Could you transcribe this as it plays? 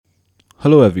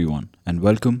Hello, everyone, and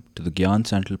welcome to the Gyan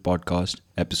Central Podcast,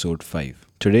 Episode 5.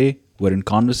 Today, we're in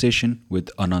conversation with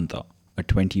Ananta, a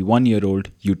 21-year-old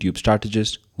YouTube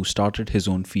strategist who started his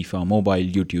own FIFA Mobile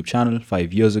YouTube channel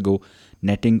 5 years ago,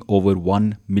 netting over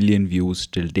 1 million views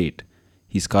till date.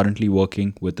 He's currently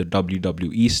working with the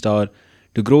WWE star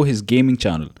to grow his gaming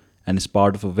channel and is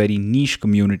part of a very niche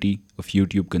community of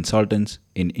YouTube consultants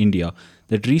in India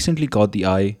that recently caught the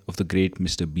eye of the great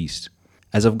Mr. Beast.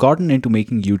 As I've gotten into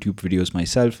making YouTube videos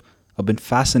myself, I've been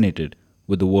fascinated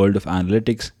with the world of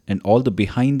analytics and all the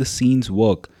behind the scenes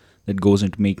work that goes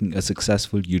into making a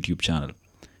successful YouTube channel.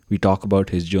 We talk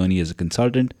about his journey as a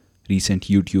consultant, recent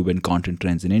YouTube and content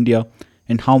trends in India,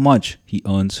 and how much he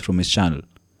earns from his channel.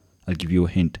 I'll give you a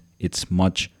hint, it's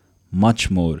much,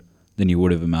 much more than you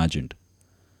would have imagined.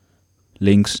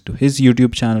 Links to his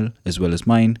YouTube channel as well as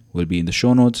mine will be in the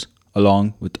show notes,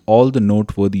 along with all the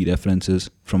noteworthy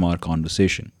references from our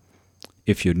conversation.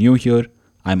 If you're new here,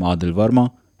 I'm Adil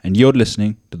Verma, and you're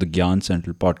listening to the Gyan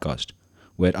Central Podcast,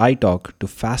 where I talk to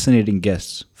fascinating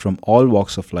guests from all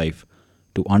walks of life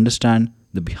to understand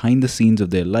the behind the scenes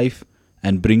of their life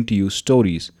and bring to you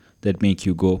stories that make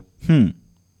you go,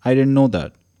 I didn't know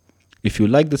that. If you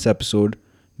like this episode,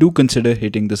 do consider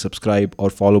hitting the subscribe or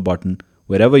follow button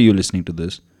wherever you're listening to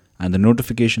this and the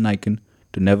notification icon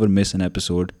to never miss an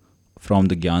episode from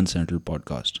the Gyan Central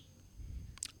Podcast.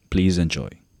 Please enjoy.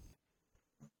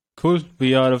 Cool.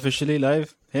 We are officially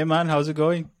live. Hey man, how's it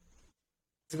going?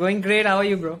 It's going great. How are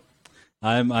you, bro?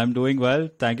 I'm doing well.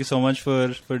 Thank you so much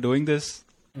for doing this.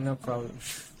 No problem.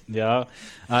 Yeah,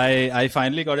 I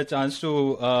finally got a chance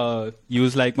to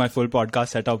use like my full podcast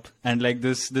setup and like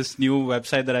this new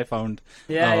website that I found.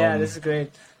 Yeah, this is great.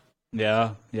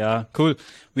 Yeah, cool.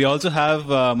 We also have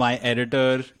my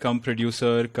editor, come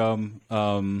producer, come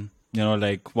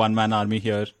like one man army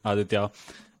here, Aditya,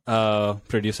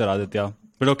 producer Aditya.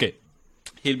 But okay,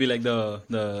 he'll be like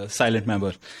the silent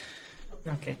member.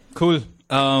 Okay. Cool.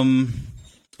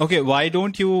 Okay, why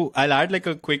don't you? I'll add like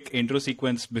a quick intro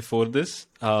sequence before this.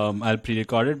 I'll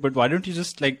pre-record it, but why don't you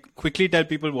just like quickly tell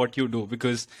people what you do,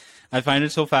 because I find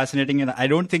it so fascinating, and I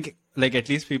don't think like at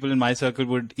least people in my circle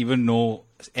would even know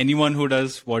anyone who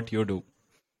does what you do.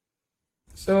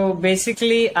 So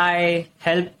basically, I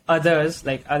help others,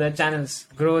 like other channels,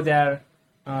 grow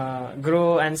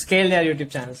and scale their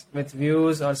YouTube channels with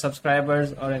views or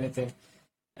subscribers or anything.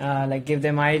 Like give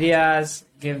them ideas,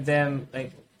 give them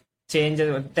like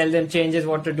changes, tell them changes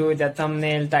what to do with their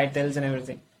thumbnail, titles, and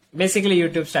everything. Basically,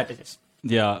 YouTube strategist.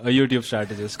 Yeah, a YouTube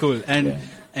strategist. Cool.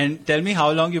 And tell me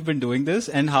how long you've been doing this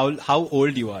and how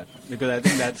old you are, because I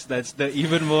think that's the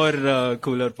even more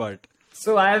cooler part.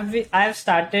 So I've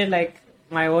started like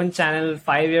my own channel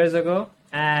 5 years ago,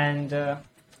 and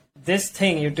this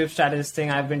thing, YouTube strategist thing,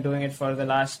 I've been doing it for the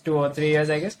last 2 or 3 years,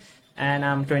 I guess, and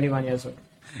I'm 21 years old.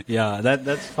 Yeah,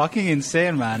 that's fucking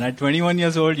insane, man. At 21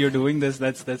 years old, you're doing this.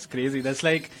 That's crazy. That's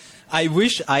like, I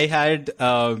wish I had,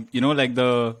 like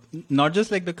not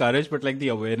just like the courage, but like the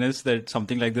awareness that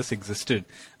something like this existed.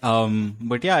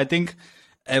 But yeah, I think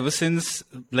ever since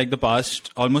like the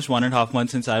past almost 1.5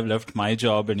 months since I've left my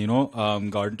job and,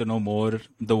 gotten to know more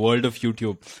the world of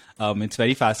YouTube, it's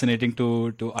very fascinating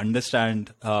to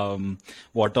understand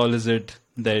what all is it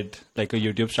that like a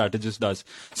YouTube strategist does.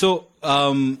 So,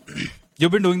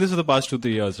 you've been doing this for the past 2-3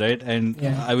 years, right? And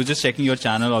yeah. I was just checking your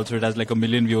channel also. It has like 1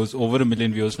 million views, over 1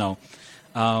 million views now.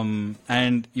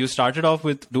 And you started off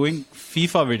with doing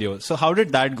FIFA videos. So how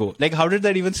did that go? Like, how did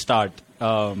that even start?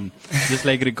 Just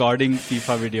like recording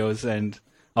FIFA videos and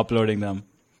uploading them.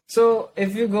 So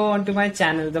if you go onto my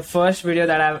channel, the first video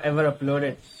that I've ever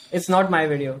uploaded, it's not my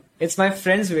video. It's my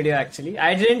friend's video, actually.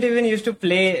 I didn't even used to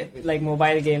play like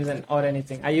mobile games or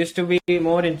anything. I used to be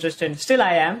more interested, still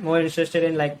I am more interested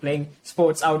in like playing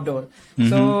sports outdoor. Mm-hmm.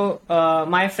 So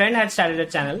my friend had started a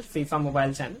channel, FIFA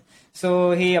mobile channel.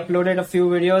 So he uploaded a few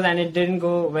videos and it didn't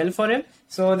go well for him.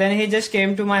 So then he just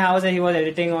came to my house and he was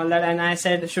editing all that. And I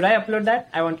said, should I upload that?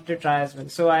 I wanted to try as well.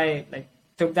 So I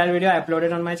took that video, I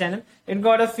uploaded on my channel. It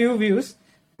got a few views.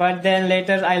 But then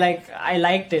later I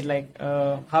liked it,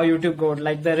 how YouTube got,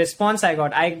 like the response I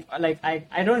got. I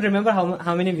don't remember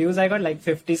how many views I got, like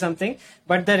 50 something.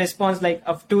 But the response, like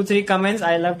of 2-3 comments,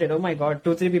 I loved it. Oh my god,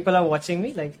 2-3 people are watching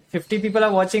me. Like 50 people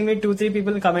are watching me, 2-3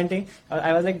 people commenting.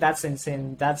 I was like, that's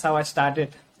insane. That's how I started.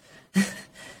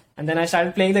 And then I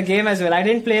started playing the game as well. I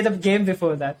didn't play the game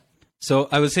before that. So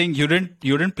I was saying you didn't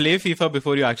play FIFA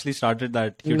before you actually started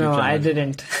that YouTube channel. No, I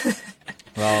didn't.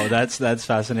 Wow, that's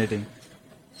fascinating.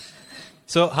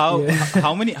 So how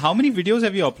many videos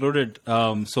have you uploaded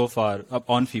so far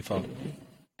on FIFA?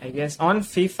 I guess on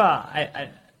FIFA,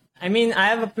 I mean, I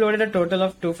have uploaded a total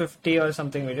of 250 or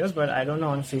something videos, but I don't know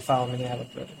on FIFA how many I have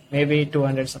uploaded. Maybe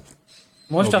 200 something.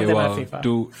 Most of them are FIFA.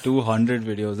 200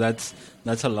 videos.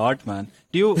 That's a lot, man.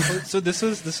 Do you? So this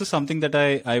is something that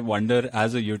I wonder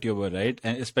as a YouTuber, right?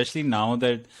 And especially now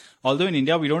that, although in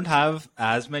India we don't have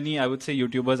as many, I would say,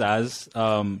 YouTubers as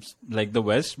like the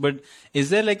West, but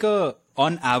is there like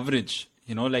on average,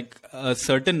 like a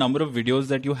certain number of videos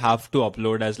that you have to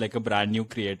upload as like a brand new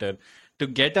creator to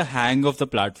get a hang of the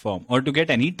platform or to get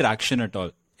any traction at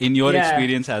all in your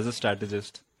experience as a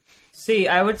strategist? See,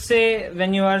 I would say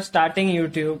when you are starting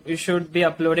YouTube, you should be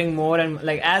uploading more and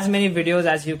like as many videos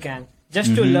as you can,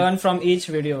 just to learn from each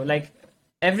video. Like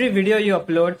every video you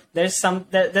upload, there's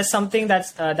something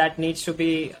that needs to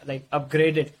be like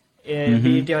upgraded.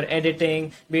 Be it your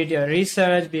editing, be it your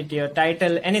research, be it your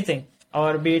title, anything,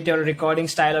 or be it your recording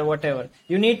style or whatever.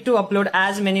 You need to upload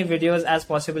as many videos as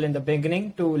possible in the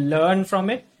beginning to learn from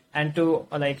it and to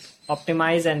like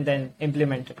optimize and then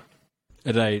implement it.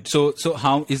 Right. So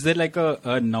how is there like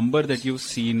a number that you've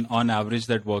seen on average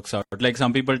that works out? Like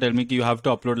some people tell me you have to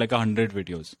upload like 100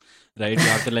 videos, right? You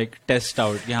have to like test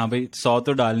out. Yeah, bhai 100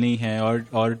 to dalni hai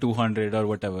or 200 or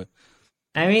whatever.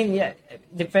 I mean, yeah,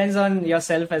 it depends on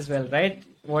yourself as well, right?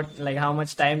 How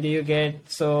much time do you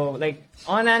get? So like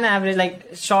on an average,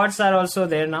 like shorts are also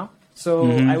there now. So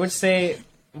I would say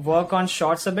work on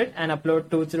shorts a bit and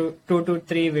upload 2 to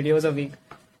 3 videos a week.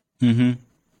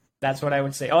 That's what I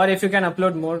would say. Or if you can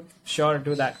upload more, sure,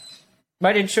 do that.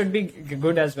 But it should be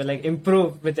good as well, like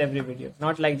improve with every video,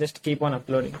 not like just keep on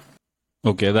uploading.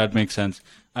 Okay, that makes sense.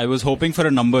 I was hoping for a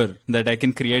number that I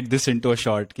can create this into a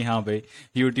short. Ki haan bhai,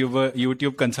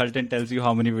 YouTube consultant tells you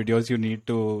how many videos you need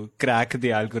to crack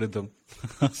the algorithm.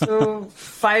 So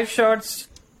 5 shorts,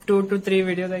 2 to 3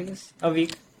 videos, I guess, a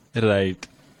week. Right.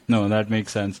 No, that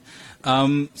makes sense.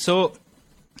 So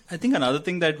I think another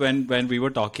thing that when we were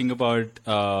talking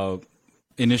about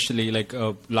initially, like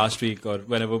last week or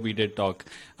whenever we did talk,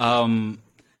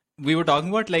 we were talking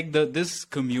about like this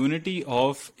community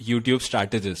of YouTube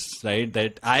strategists, right?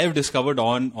 That I have discovered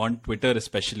on Twitter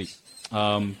especially.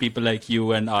 People like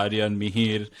you and Arya and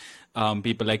Mihir,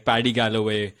 people like Paddy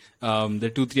Galloway, there are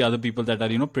 2-3 other people that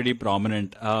are pretty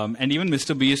prominent, and even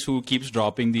Mr. Beast, who keeps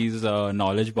dropping these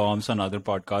knowledge bombs on other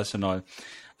podcasts and all.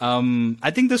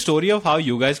 I think the story of how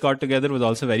you guys got together was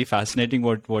also very fascinating.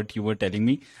 What you were telling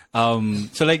me.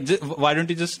 So like, why don't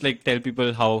you just like tell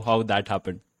people how that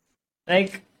happened?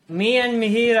 Like me and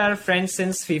Mihir are friends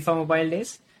since FIFA Mobile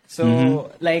days.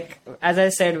 So like as I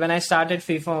said, when I started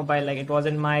FIFA Mobile, like it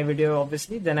wasn't my video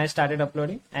obviously. Then I started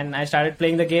uploading and I started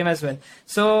playing the game as well.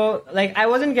 So like I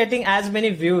wasn't getting as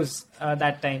many views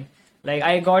that time. Like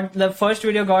I got the first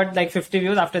video got like 50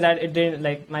 views. After that, it didn't,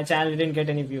 like my channel didn't get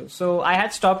any views. So I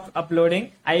had stopped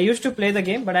uploading. I used to play the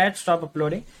game, but I had stopped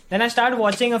uploading. Then I started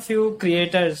watching a few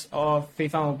creators of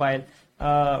FIFA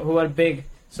Mobile who are big.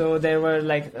 So there were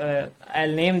like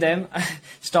I'll name them: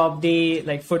 Stop the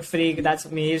like Foot Freak. That's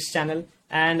Mihir's channel.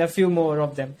 And a few more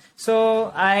of them.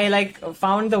 So I like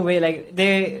found the way, like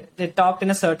they talked in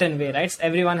a certain way, right?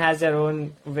 Everyone has their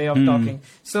own way of talking.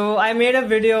 So I made a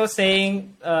video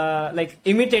saying, like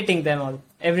imitating them all,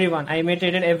 everyone. I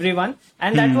imitated everyone.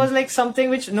 And that was like something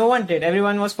which no one did.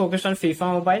 Everyone was focused on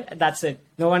FIFA Mobile. That's it.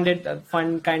 No one did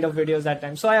fun kind of videos that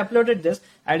time. So I uploaded this.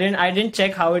 I didn't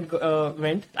check how it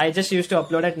went. I just used to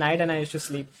upload at night and I used to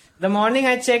sleep. The morning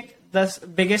I checked, the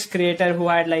biggest creator who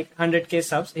had like 100k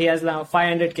subs, he has now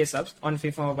 500k subs on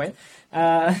FIFA Mobile.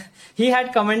 He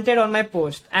had commented on my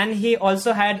post and he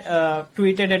also had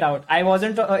tweeted it out. I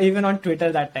wasn't even on Twitter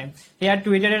that time. He had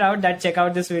tweeted it out that check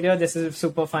out this video, this is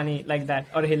super funny, like that,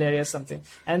 or hilarious something.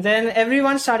 And then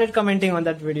everyone started commenting on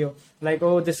that video like,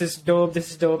 oh, this is dope, this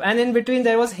is dope. And in between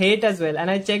there was hate as well.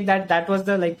 And I checked that was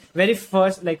the like very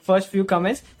first few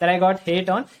comments that I got hate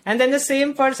on. And then the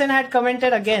same person had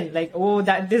commented again like, oh,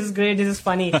 this is great, this is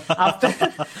funny. After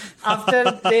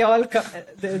they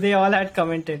all had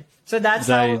commented. So that's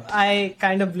how I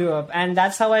kind of blew up. And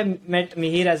that's how I met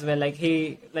Mihir as well. Like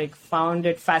he like found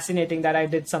it fascinating that I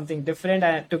did something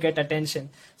different to get attention.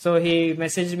 So he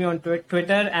messaged me on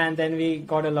Twitter and then we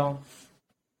got along.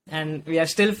 And we are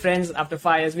still friends after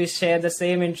 5 years. We share the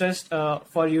same interest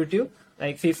for YouTube,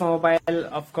 like FIFA Mobile,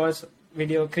 of course,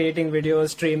 creating videos,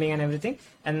 streaming and everything.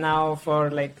 And now for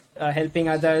like helping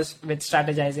others with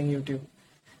strategizing YouTube.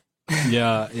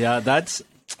 Yeah, that's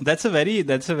a very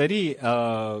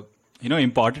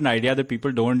important idea that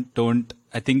people don't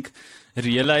I think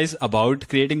realize about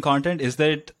creating content is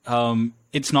that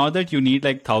it's not that you need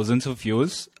like thousands of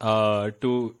views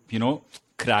to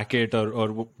crack it or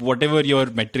whatever your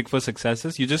metric for success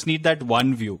is. You just need that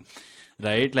one view,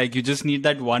 right? Like you just need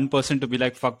that one person to be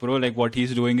like, fuck bro, like what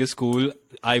he's doing is cool.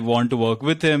 I want to work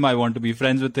with him. I want to be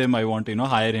friends with him. I want to,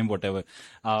 hire him, whatever.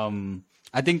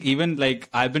 I think even like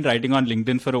I've been writing on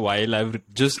LinkedIn for a while. I've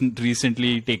just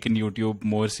recently taken YouTube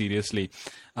more seriously.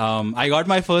 I got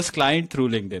my first client through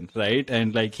LinkedIn, right?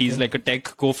 And like he's like a tech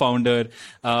co-founder,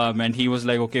 and he was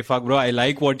like, okay, fuck bro, I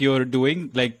like what you're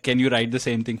doing. Like, can you write the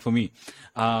same thing for me?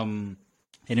 And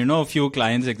a few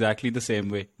clients exactly the same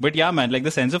way. But yeah, man, like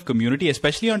the sense of community,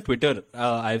 especially on Twitter,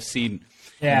 I've seen.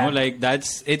 Yeah. Like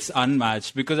it's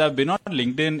unmatched, because I've been on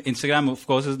LinkedIn. Instagram, of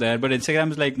course, is there, but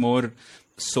Instagram is like more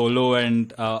solo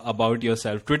and about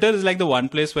yourself. Twitter is like the one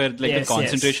place where like the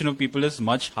concentration of people is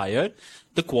much higher.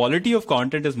 The quality of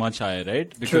content is much higher,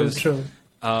 right? Because, true.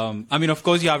 I mean, of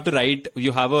course, you have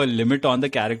a limit on the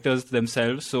characters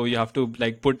themselves. So you have to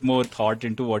like put more thought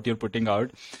into what you're putting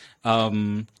out.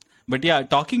 But yeah,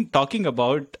 talking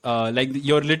about like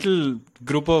your little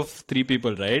group of 3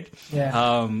 people, right?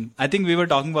 Yeah. I think we were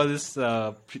talking about this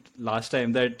last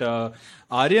time that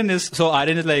Aryan is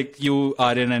like you,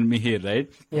 Aryan, and Mihir,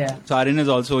 right? Yeah. So Aryan is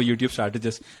also a YouTube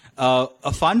strategist.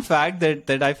 A fun fact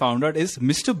that I found out is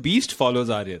Mr. Beast follows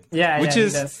Aryan. Yeah, which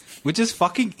is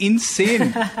fucking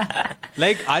insane.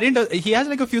 Like Aryan, he has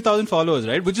like a few thousand followers,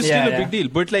 right? Which is still a big deal.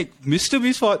 But like Mr.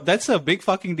 Beast, that's a big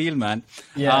fucking deal, man.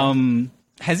 Yeah.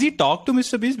 Has he talked to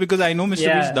Mr. Beast? Because I know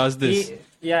Mr. Beast does this.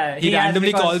 He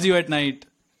randomly calls you at night.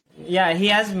 Yeah, he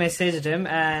has messaged him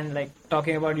and like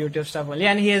talking about YouTube stuff only,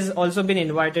 and he has also been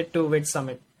invited to Wit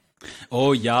Summit.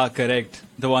 Oh yeah, correct.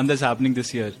 The one that's happening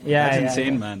this year. Yeah, that's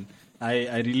insane, man.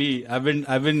 I've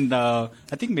been I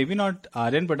think maybe not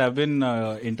Aryan, but I've been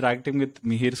interacting with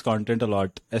Mihir's content a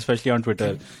lot, especially on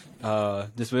Twitter.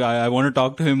 This way I want to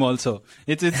talk to him also.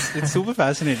 It's super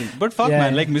fascinating. But fuck,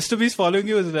 man, like Mr. Beast following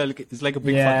you is like a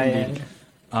big fucking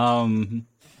deal.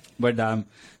 But damn.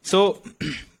 So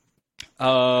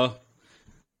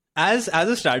as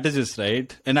a strategist,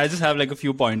 right? And I just have like a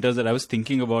few pointers that I was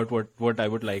thinking about what I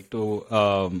would like to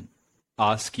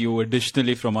ask you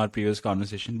additionally from our previous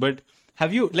conversation. But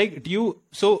have you what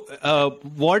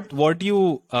do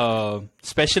you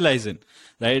specialize in,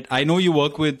 right? I know you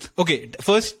work with, okay,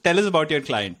 first tell us about your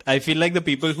client. I feel like the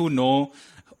people who know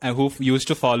and who used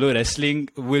to follow wrestling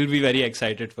will be very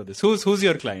excited for this. Who's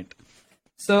your client?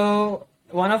 So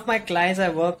one of my clients I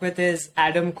work with is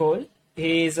Adam Cole.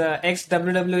 He's an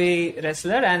ex-WWE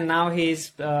wrestler, and now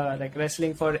he's like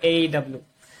wrestling for AEW.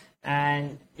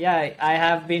 And yeah, I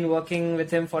have been working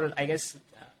with him for, I guess,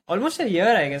 almost a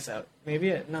year, I guess.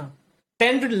 Maybe,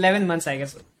 10 to 11 months, I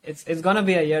guess. It's going to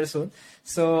be a year soon.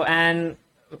 So, and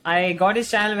I got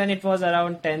his channel when it was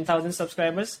around 10,000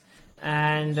 subscribers.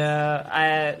 And we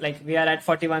are at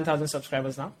 41,000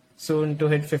 subscribers now. Soon to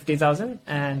hit 50,000.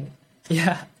 And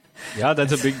yeah. Yeah,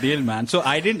 that's a big deal, man. So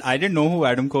I didn't know who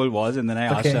Adam Cole was, and then I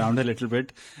asked around a little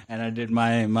bit, and I did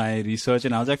my research,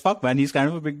 and I was like, "Fuck, man, he's kind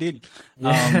of a big deal."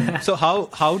 So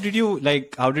how did you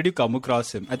come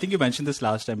across him? I think you mentioned this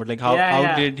last time, but like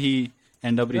how did he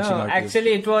end up reaching out to you?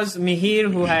 Actually, it was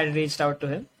Mihir who had reached out to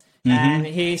him, and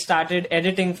he started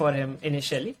editing for him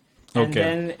initially. And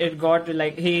then it got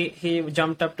like he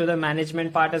jumped up to the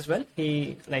management part as well.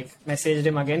 He like messaged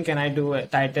him again, can I do a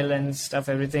title and stuff,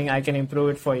 everything, I can improve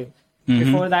it for you.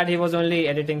 Before that, he was only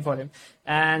editing for him.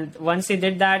 And once he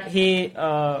did that, he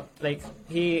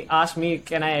asked me,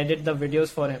 can I edit the videos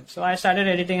for him? So I started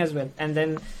editing as well. And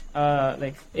then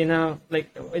in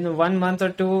 1 month or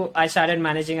 2, I started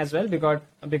managing as well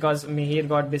because Mihir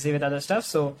got busy with other stuff.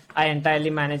 So I entirely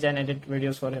manage and edit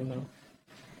videos for him now.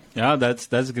 Yeah,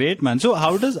 that's great, man. So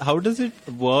how does it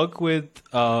work with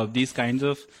these kinds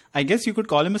of, I guess you could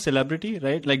call him a celebrity,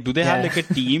 right? Like, do they have like a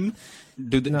team?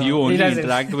 Do you only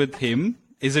interact with him?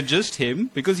 Is it just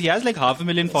him? Because he has like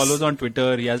 500,000 followers on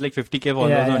Twitter. He has like 50K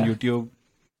followers on YouTube.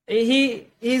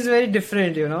 He's very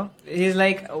different, He's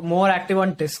like more active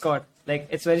on Discord. Like,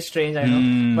 it's very strange, I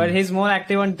know. But he's more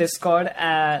active on Discord,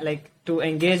 to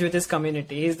engage with his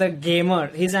community. He's the gamer.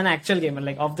 He's an actual gamer,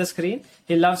 like off the screen.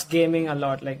 He loves gaming a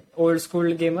lot, like old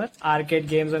school gamer, arcade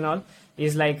games and all.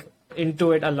 He's like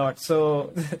into it a lot.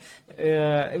 So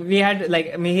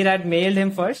Mihir had mailed him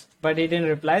first, but he didn't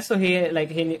reply. So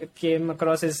he came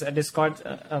across his Discord,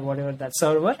 whatever that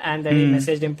server, and then he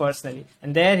messaged him personally,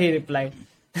 and there he replied.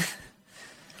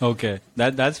 Okay,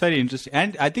 that's very interesting.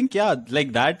 And I think,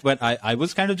 like that, but I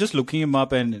was kind of just looking him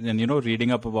up and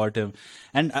reading up about him.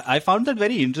 And I found that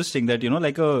very interesting that,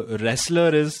 like a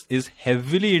wrestler is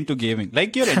heavily into gaming.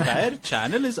 Like your entire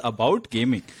channel is about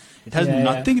gaming. It has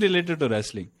nothing related to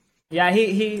wrestling. Yeah,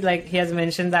 he has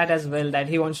mentioned that as well, that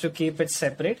he wants to keep it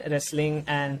separate, wrestling,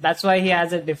 and that's why he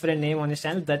has a different name on his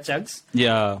channel, The Chugs.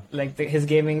 Yeah. Like his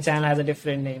gaming channel has a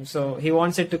different name, so he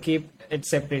wants it to keep it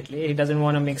separately. He doesn't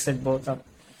want to mix it both up.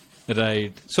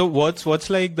 Right. So what's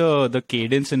like the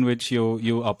cadence in which you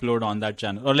upload on that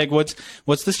channel, or like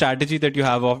what's the strategy that you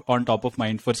have on top of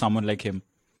mind for someone like him?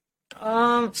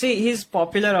 See, he's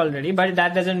popular already, but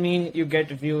that doesn't mean you get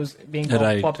views being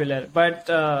Right. popular.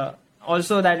 But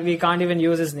also that we can't even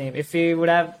use his name. If we would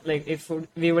have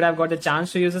got the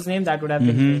chance to use his name, that would have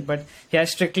been great. But he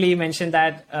has strictly mentioned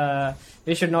that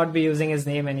we should not be using his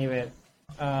name anywhere,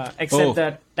 except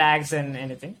the tags and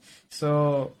anything.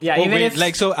 So yeah, Oh, even wait, if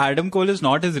like, so Adam Cole is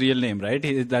not his real name,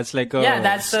 right? That's like a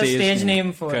that's the stage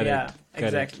name for Correct. yeah,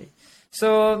 Correct. exactly.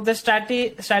 So the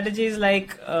strategy is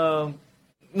like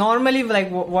normally like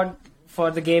what for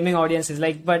the gaming audience is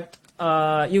like, but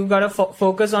you gotta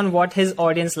focus on what his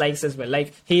audience likes as well.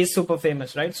 Like he is super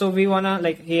famous, right? So we wanna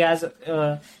like he has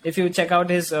if you check out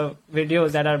his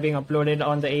videos that are being uploaded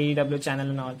on the AEW channel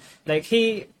and all, like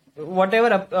whatever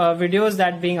videos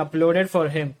that being uploaded for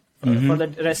him for the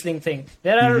wrestling thing,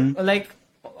 there are like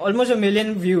almost 1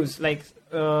 million views. Like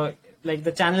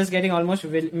the channel is getting almost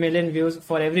 1 million views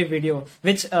for every video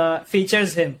which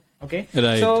features him. Okay,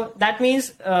 Right. so that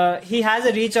means he has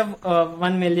a reach of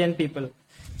 1 million people.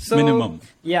 So, Minimum.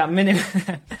 Yeah, minimum.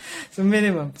 So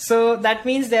minimum. So that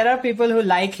means there are people who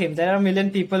like him. There are 1 million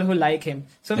people who like him.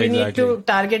 So we need Exactly. to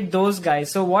target those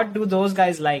guys. So what do those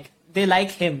guys like? They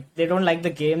like him. They don't like the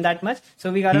game that much.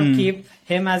 So we gotta keep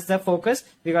him as the focus.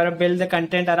 We gotta build the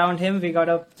content around him. We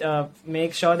gotta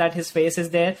make sure that his face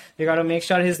is there. We gotta make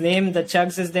sure his name, the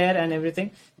Chugs, is there and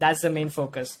everything. That's the main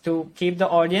focus, to keep the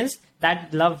audience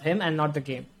that love him and not the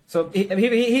game. So he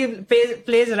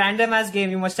plays random ass game.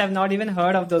 You must have not even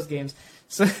heard of those games.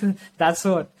 So that's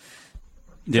what.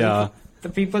 Yeah. The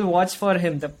people watch for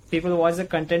him. The people watch the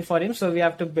content for him. So we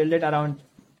have to build it around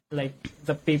like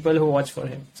the people who watch for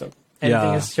him. So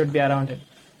everything should be around him.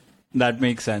 That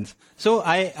makes sense. So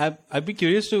I'd be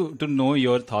curious to know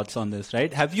your thoughts on this,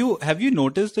 right? Have you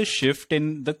noticed the shift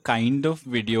in the kind of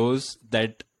videos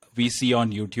that we see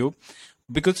on YouTube?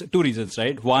 Because two reasons,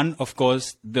 right? One, of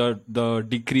course, the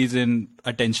decrease in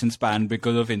attention span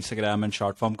because of Instagram and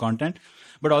short form content.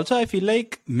 But also I feel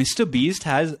like Mr. Beast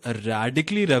has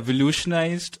radically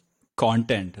revolutionized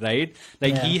content, right?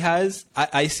 Like he has,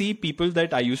 I see people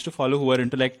that I used to follow who are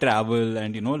into like travel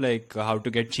and, like how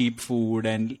to get cheap food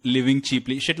and living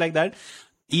cheaply, shit like that.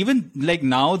 Even like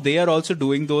now they are also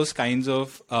doing those kinds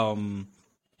of,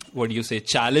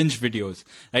 challenge videos,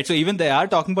 right? So even they are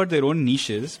talking about their own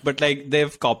niches, but like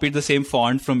they've copied the same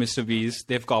font from Mr. Beast.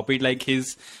 They've copied like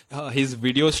his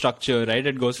video structure, right?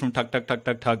 It goes from tuck, tuck, tuck,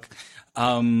 tuck, tuck.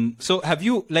 So have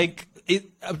you like,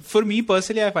 for me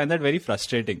personally, I find that very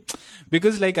frustrating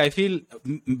because like I feel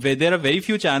there are very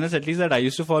few channels, at least that I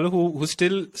used to follow, who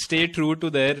still stay true to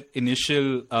their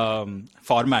initial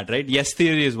format, right? Yes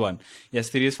Theory is one. Yes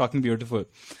Theory is fucking beautiful.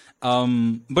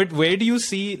 But where do you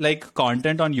see like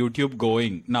content on YouTube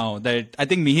going now? That I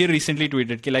think Mihir recently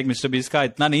tweeted कि like Mr. Beast का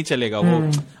इतना नहीं चलेगा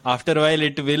वो. After a while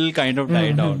it will kind of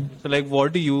die down. So like where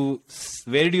do you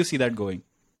see that going?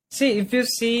 See, if you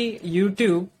see,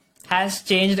 YouTube has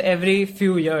changed every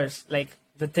few years. Like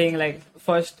the thing, like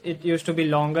first it used to be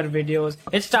longer videos.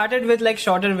 It started with like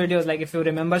shorter videos. Like if you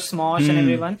remember Smosh and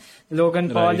everyone, Logan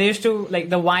Paul, Right. they used to like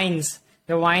the vines.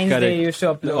 The vines Correct. they used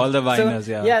to upload. All the Viners,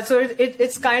 so, yeah. Yeah, so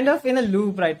it's kind of in a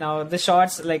loop right now. The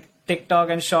shorts, like TikTok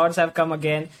and shorts have come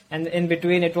again. And in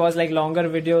between it was like longer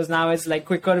videos. Now it's like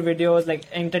quicker videos, like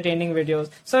entertaining videos.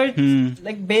 So it's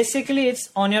like basically it's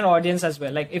on your audience as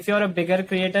well. Like if you're a bigger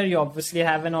creator, you obviously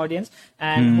have an audience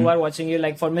and who are watching you.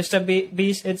 Like for Mr.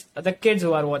 Beast, it's the kids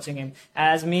who are watching him.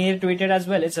 As Mir tweeted as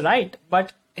well, it's right.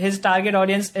 But his target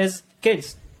audience is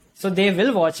kids. So they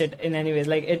will watch it in any ways.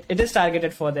 Like it is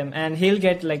targeted for them, and he'll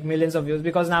get like millions of views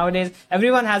because nowadays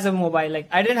everyone has a mobile. Like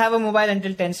I didn't have a mobile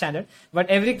until 10th standard, but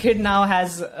every kid now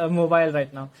has a mobile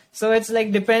right now. So it's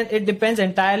like it depends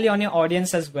entirely on your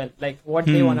audience as well. Like what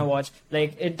they want to watch.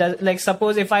 Like it does. Like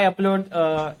suppose if I upload,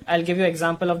 I'll give you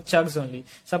example of Chugs only.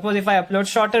 Suppose if I upload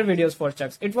shorter videos for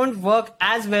Chugs, it won't work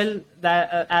as well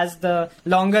as the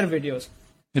longer videos.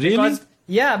 Really?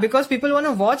 Because people want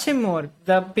to watch him more.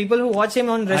 The people who watch him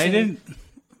on wrestling. I didn't.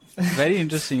 Very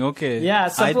interesting. Okay. Yeah,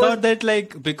 I thought that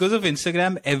like because of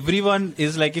Instagram, everyone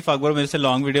is like, if Akbar मेरे से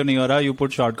long video नहीं हो रहा, you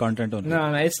put short content on.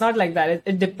 No, it's not like that.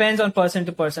 It depends on person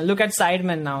to person. Look at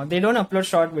Sidemen now. They don't upload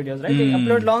short videos, right? They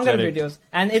upload longer correct. videos,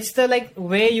 and it's the like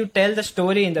way you tell the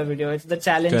story in the video. It's the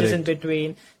challenges in Correct.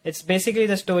 between. It's basically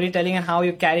the storytelling and how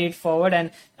you carry it forward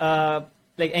and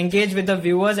like engage with the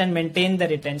viewers and maintain the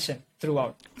retention.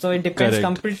 throughout. So it depends Correct.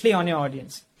 completely on your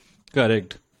audience.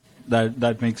 Correct.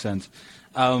 That makes sense.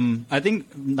 I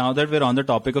think now that we're on the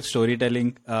topic of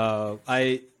storytelling,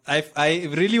 I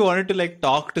really wanted to like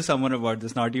talk to someone about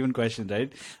this, not even question,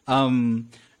 right?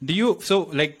 Do you, so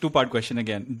like two-part question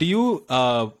again. Do you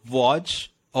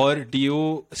watch or do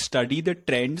you study the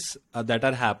trends that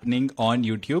are happening on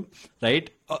YouTube, right?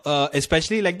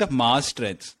 Especially like the mass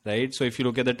trends, right? So if you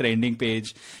look at the trending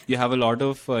page, you have a lot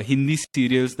of Hindi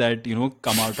serials that,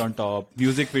 come out on top,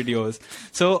 music videos.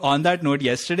 So on that note,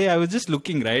 yesterday I was just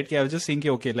looking, right? I was just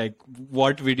thinking, okay, like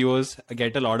what videos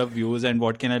get a lot of views and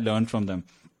what can I learn from them?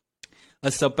 A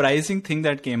surprising thing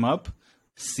that came up,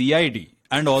 CID.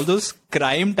 And all those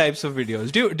crime types of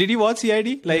videos. Did you watch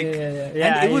CID? Like,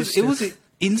 Yeah, and it was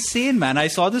insane, man. I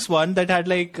saw this one that had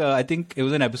like, I think it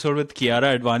was an episode with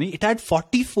Kiara Advani. It had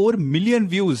 44 million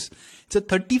views. It's a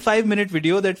 35-minute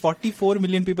video that 44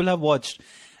 million people have watched.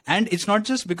 And it's not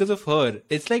just because of her.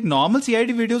 It's like normal CID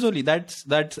videos only. That's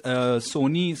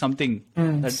Sony something.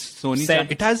 That's Sony.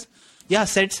 Set. It has... Yeah,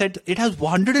 set. It has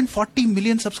 140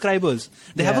 million subscribers.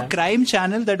 They have a crime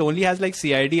channel that only has like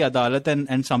CID, Adalat,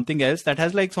 and something else that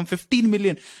has like some 15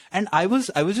 million. And I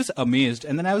was just amazed.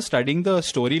 And then I was studying the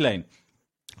storyline.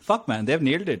 Fuck, man, they've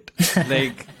nailed it.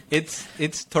 Like it's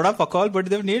thoda fuck all, but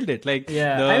they've nailed it. Like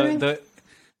Yeah,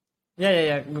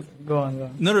 Go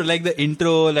on. No, like the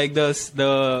intro, like the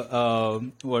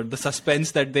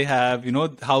suspense that they have,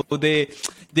 how they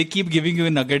keep giving you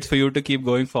nuggets for you to keep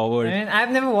going forward. I mean,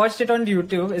 I've never watched it on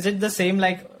YouTube. Is it the same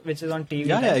like which is on TV?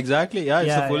 Yeah, exactly. Yeah,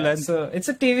 it's a full length. So it's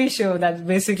a TV show that's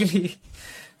basically.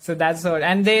 So that's what,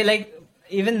 and they like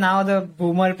even now the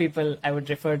boomer people, I would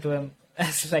refer to them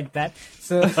as like that.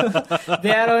 So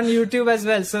they are on YouTube as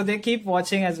well. So they keep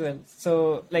watching as well.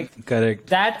 So like correct.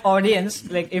 That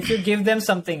audience, like if you give them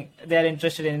something they are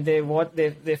interested in,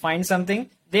 they find something,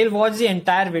 they'll watch the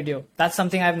entire video. That's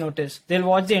something I've noticed. They'll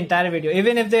watch the entire video.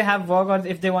 Even if they have work or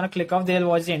if they want to click off, they'll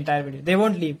watch the entire video. They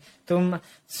won't leave. Tum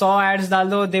saw ads dal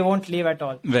do, they won't leave at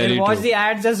all. They'll watch the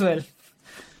ads as well.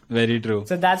 Very true.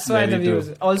 So that's why the views.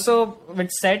 Also with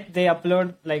Set, they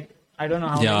upload like, I don't know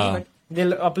how many, but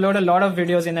they'll upload a lot of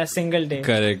videos in a single day.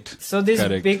 Correct. So these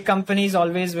big companies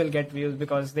always will get views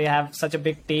because they have such a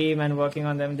big team and working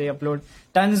on them. They upload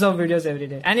tons of videos every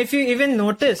day. And if you even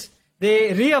notice,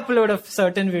 they re-upload of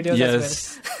certain videos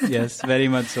as well. Yes, very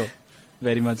much so.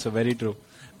 Very much so. Very true.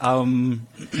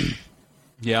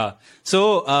 Yeah.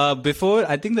 So before,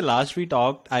 I think the last we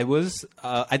talked, I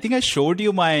think I showed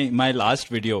you my last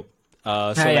video.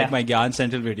 Like my Gyan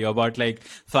Central video about like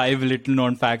 5 little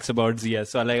known facts about ZS.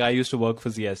 So like I used to work for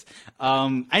ZS.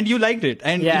 And you liked it.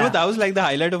 And that was like the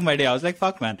highlight of my day. I was like,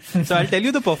 fuck, man. So I'll tell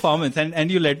you the performance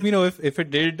and you let me know if it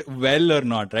did well or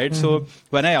not, right? So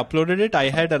when I uploaded it, I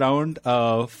had around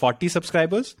 40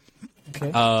 subscribers.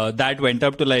 Okay. That went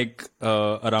up to like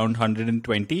around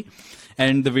 120.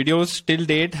 And the video till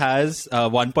date has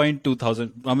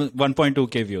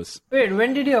 1.2k views. Wait,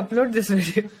 when did you upload this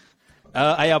video?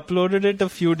 I uploaded it a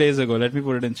few days ago. Let me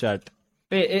put it in chat.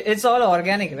 Wait, it's all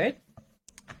organic, right?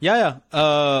 Yeah.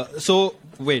 So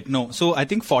wait, no. So I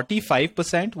think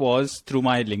 45% was through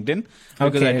my LinkedIn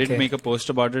because I did make a post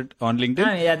about it on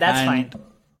LinkedIn. Yeah, that's fine.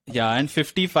 Yeah, and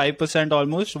 55%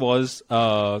 almost was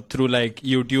through like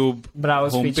YouTube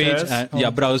browse homepage.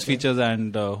 Features. Browse features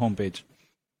and homepage.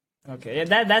 Okay,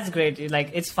 yeah, that's great.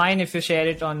 Like, it's fine if you share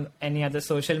it on any other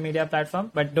social media platform,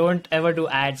 but don't ever do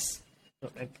ads.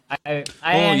 Like,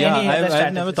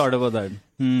 I've never thought about that.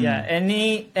 Yeah,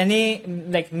 any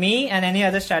like me and any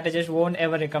other strategist won't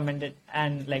ever recommend it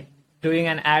and like doing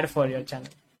an ad for your channel.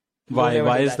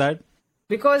 Why is that?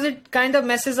 Because it kind of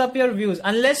messes up your views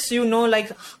unless you know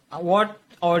like what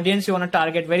audience you want to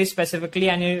target very specifically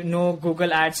and you know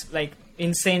Google Ads like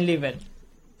insanely well.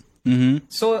 Mm-hmm.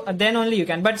 So then only you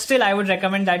can, but still I would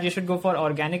recommend that you should go for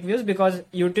organic views because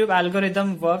YouTube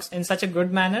algorithm works in such a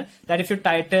good manner that if you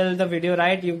title the video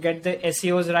right, you get the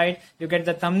SEOs right, you get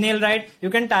the thumbnail right,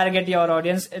 you can target your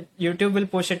audience. YouTube will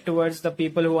push it towards the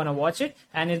people who want to watch it,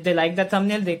 and if they like the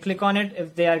thumbnail, they click on it.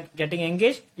 If they are getting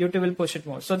engaged, YouTube will push it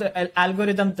more. So the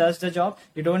algorithm does the job.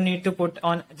 You don't need to put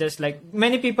on just like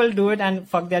many people do it and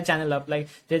fuck their channel up. Like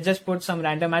they just put some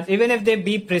random ads, even if they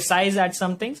be precise at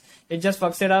some things, it just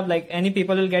fucks it up. Like any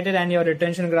people will get it and your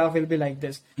retention graph will be like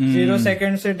this. 0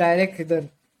 seconds se direct idhar.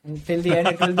 Till the end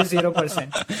it will be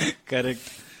 0%.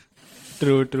 Correct.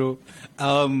 True.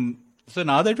 So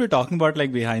now that we're talking about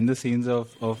like behind the scenes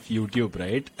of YouTube,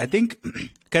 right? I think,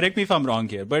 correct me if I'm wrong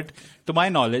here, but to my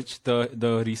knowledge,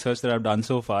 the research that I've done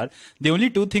so far, the only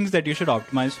two things that you should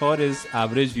optimize for is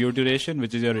average view duration,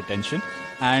 which is your retention,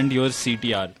 and your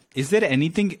CTR, is there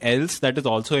anything else that is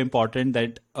also important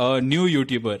that a new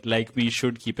YouTuber like me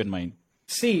should keep in mind?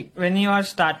 See, when you are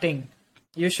starting,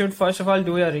 you should first of all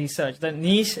do your research. The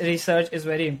niche research is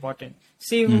very important.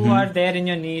 See who are there in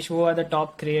your niche, who are the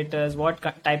top creators, what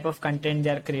type of content they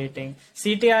are creating.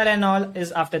 CTR and all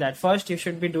is after that. First, you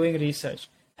should be doing research.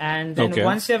 And then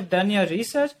once you have done your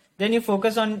research, then you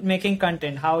focus on making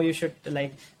content, how you should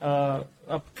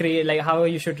create, like how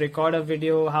you should record a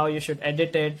video, how you should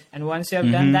edit it. And once you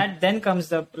have done that, then comes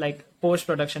the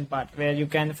post-production part where you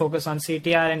can focus on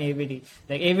CTR and AVD.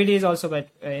 Like AVD is also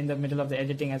in the middle of the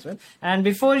editing as well. And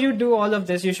before you do all of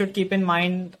this, you should keep in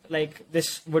mind like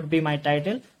this would be my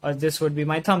title or this would be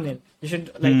my thumbnail. You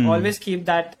should always keep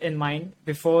that in mind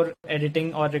before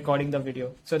editing or recording the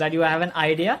video so that you have an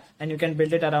idea and you can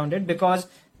build it around it. Because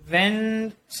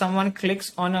when someone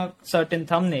clicks on a certain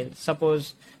thumbnail,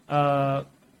 suppose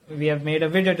we have made a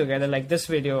video together, like this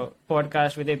video,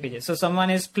 podcast with APJ. So someone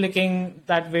is clicking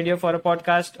that video for a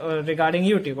podcast regarding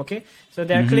YouTube, okay? So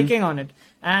they're clicking on it.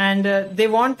 And they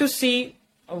want to see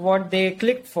what they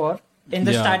clicked for in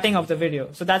the starting of the video.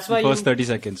 So that's why first 30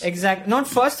 seconds. Exactly. Not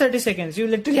first 30 seconds. You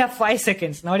literally have 5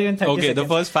 seconds, not even 30 seconds. Okay, the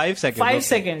first 5 seconds. 5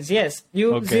 seconds, yes.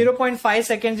 0.5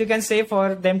 seconds you can say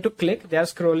for them to click. They are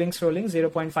scrolling,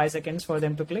 0.5 seconds for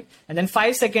them to click. And then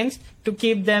 5 seconds to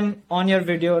keep them on your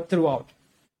video throughout.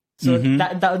 So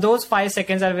those 5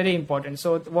 seconds are very important.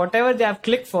 So whatever they have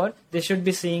clicked for, they should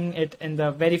be seeing it in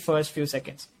the very first few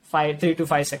seconds, 3 to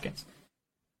 5 seconds.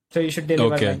 So you should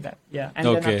deliver like that. Yeah. And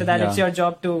then after that, it's your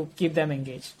job to keep them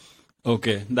engaged.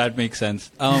 Okay, that makes sense.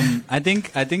 I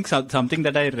think something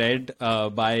that I read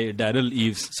by Daryl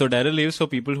Eves. So Daryl Eves, for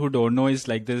people who don't know, is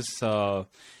like this.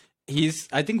 He's,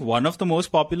 I think, one of the most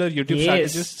popular YouTube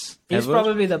strategists ever. He's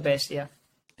probably the best. Yeah.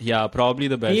 Yeah, probably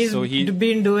the best. He's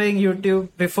been doing YouTube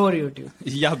before YouTube.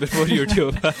 Yeah, before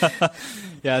YouTube.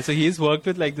 Yeah, so he's worked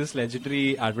with like this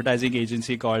legendary advertising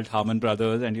agency called Harman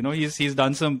Brothers, and he's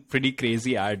done some pretty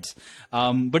crazy ads.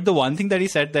 But the one thing that he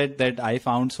said that I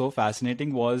found so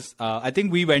fascinating was I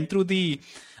think we went through the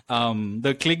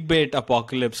clickbait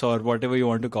apocalypse, or whatever you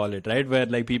want to call it, right? Where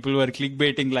like people were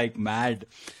clickbaiting like mad.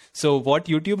 So what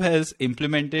YouTube has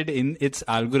implemented in its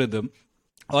algorithm,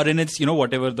 or in its,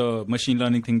 whatever the machine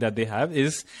learning thing that they have,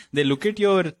 is they look at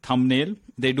your thumbnail,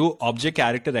 they do object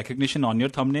character recognition on your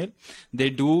thumbnail, they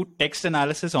do text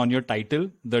analysis on your title,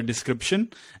 the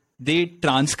description, they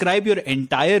transcribe your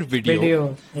entire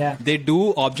video. Yeah. They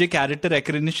do object character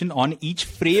recognition on each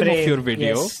frame of your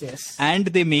video. Yes. And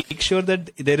they make sure that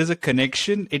there is a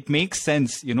connection. It makes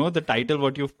sense, the title,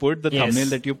 what you've put, the thumbnail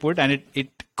that you put, and it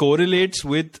correlates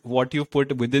with what you've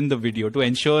put within the video to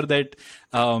ensure that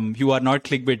you are not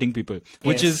clickbaiting people,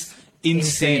 which is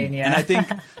insane. Yeah. And I think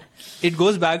it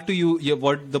goes back to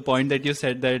what the point that you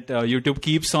said, that YouTube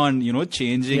keeps on,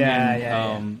 changing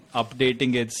and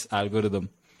updating its algorithm.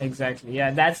 Exactly.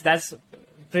 Yeah, that's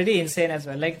pretty insane as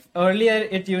well. Like earlier,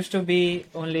 it used to be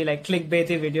only like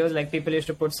clickbaity videos. Like people used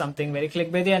to put something very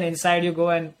clickbaity, and inside you go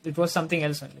and it was something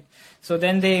else only. So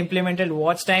then they implemented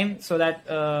watch time so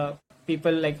that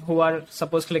people like who are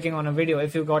suppose clicking on a video,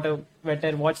 if you got a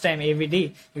better watch time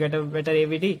AVD, you get a better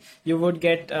AVD, you would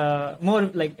get more,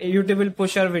 like YouTube will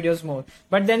push your videos more.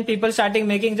 But then people starting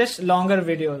making just longer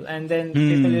videos, and then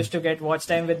people used to get watch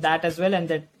time with that as well,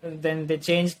 and then they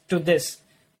changed to this,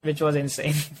 which was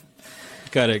insane.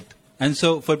 Correct. And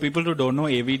so for people who don't know,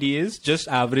 AVD is just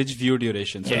average view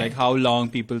duration. So like how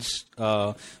long people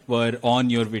were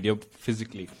on your video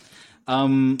physically.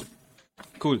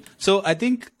 Cool. So I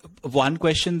think one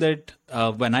question that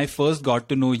when I first got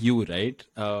to know you, right,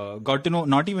 got to know,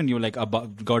 not even you, like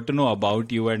got to know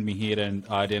about you and Mihir and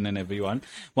Aryan and everyone.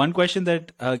 One question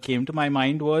that came to my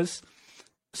mind was,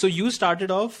 so you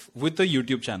started off with the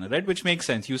YouTube channel, right? Which makes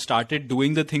sense. You started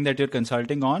doing the thing that you're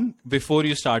consulting on before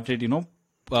you started,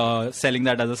 selling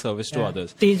that as a service to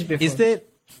others. Teach before. Is there,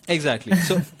 exactly.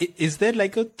 So is there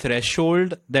like a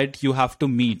threshold that you have to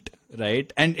meet,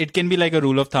 right? And it can be like a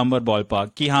rule of thumb or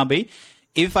ballpark. Ki, haan bhai,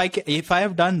 if I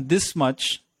have done this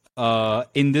much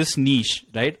in this niche,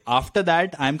 right? After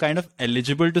that, I'm kind of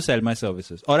eligible to sell my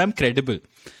services, or I'm credible.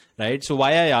 Right. So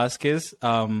why I ask is,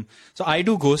 so I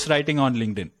do ghostwriting on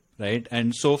LinkedIn, right?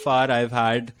 And so far I've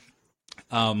had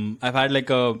like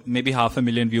maybe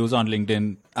 500,000 views on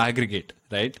LinkedIn aggregate,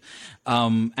 right?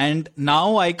 And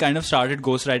now I kind of started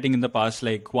ghostwriting in the past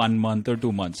like 1 month or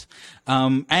 2 months.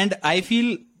 And I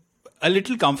feel a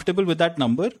little comfortable with that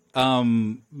number.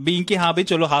 Being ki haan bhai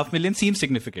chalo 500,000 seems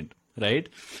significant. Right?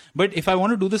 But if I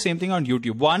want to do the same thing on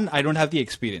YouTube, one, I don't have the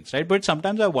experience, right? But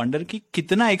sometimes I wonder ki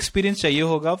kitna experience chahiye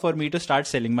hoga for me to start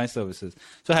selling my services.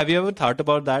 So have you ever thought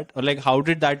about that? Or like, how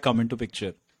did that come into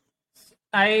picture?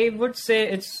 I would say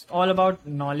it's all about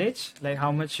knowledge, like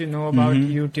how much you know about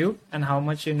YouTube and how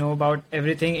much you know about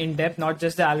everything in depth, not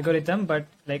just the algorithm, but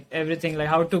like everything, like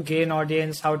how to gain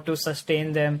audience, how to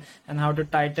sustain them, and how to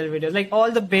title videos, like all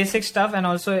the basic stuff, and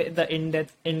also the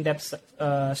in-depth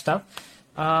stuff.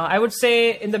 I would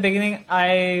say in the beginning,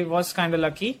 I was kind of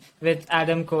lucky with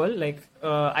Adam Cole. Like,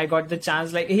 I got the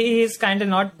chance. Like, he's kind of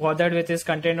not bothered with his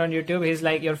content on YouTube. He's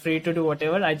like, you're free to do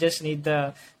whatever. I just need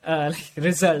the like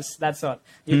results. That's all.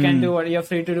 You can do what you're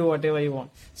free to do whatever you want.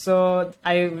 So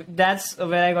that's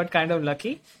where I got kind of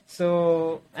lucky.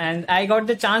 So, and I got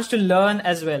the chance to learn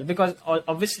as well, because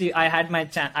obviously I had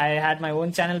my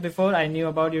own channel before. I knew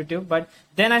about YouTube, but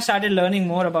then I started learning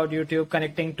more about YouTube,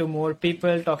 connecting to more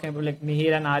people, talking about like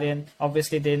Mihir and Aryan.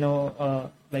 Obviously they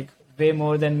know like way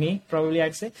more than me, probably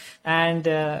I'd say. And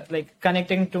like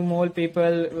connecting to more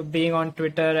people, being on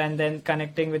Twitter and then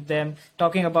connecting with them,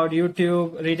 talking about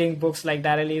YouTube, reading books like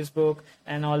Daryl Eve's book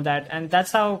and all that. And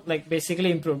that's how like basically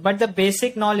improved. But the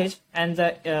basic knowledge and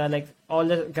the like all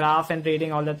the graph and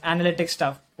reading, all the analytics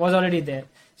stuff was already there.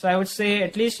 So I would say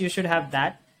at least you should have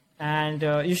that. And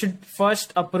you should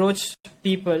first approach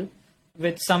people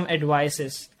with some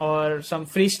advices or some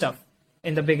free stuff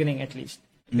in the beginning, at least,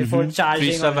 before charging.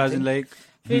 Free stuff as in like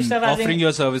offering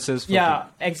your services for free.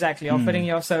 Exactly. Offering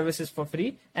your services for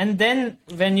free. And then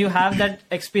when you have that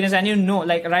experience and you know,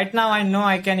 like right now I know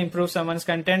I can improve someone's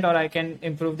content, or I can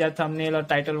improve their thumbnail or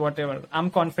title, whatever.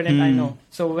 I'm confident, I know.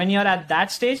 So when you're at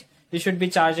that stage, you should be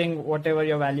charging whatever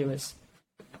your value is.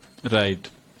 Right.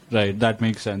 That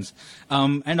makes sense.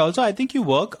 And also, I think you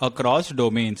work across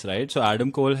domains, right? So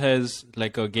Adam Cole has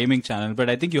like a gaming channel, but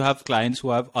I think you have clients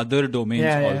who have other domains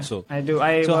also. I do.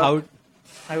 I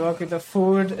work with the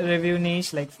food review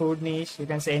niche, like food niche, you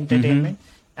can say entertainment,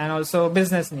 and also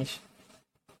business niche.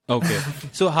 Okay.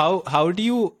 So how do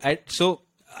you, so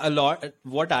a lot,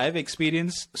 what I've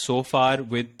experienced so far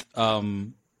with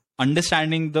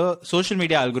understanding the social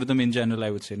media algorithm in general, I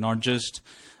would say, not just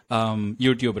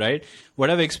YouTube, right? What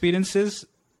I've experienced is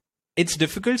it's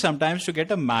difficult sometimes to get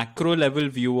a macro level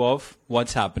view of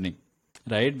what's happening,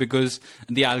 right? Because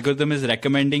the algorithm is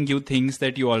recommending you things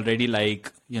that you already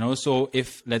like, so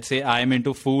if let's say I'm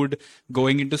into food,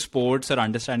 going into sports or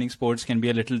understanding sports can be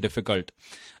a little difficult.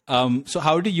 So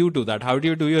how do you do that? How do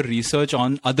you do your research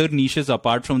on other niches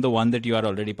apart from the one that you are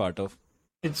already part of?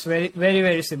 It's very, very,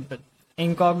 very simple.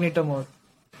 Incognito mode.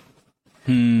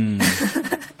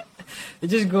 You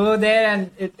just go there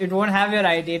and it won't have your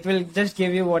ID. It will just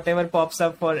give you whatever pops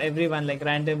up for everyone, like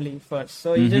randomly first.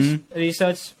 So you just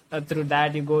research through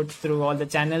that. You go through all the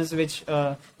channels which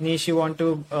niche you want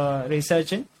to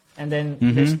research in, and then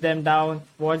list them down.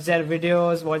 Watch their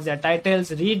videos, watch their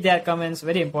titles, read their comments.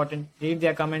 Very important. Read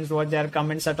their comments, what their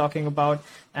comments are talking about,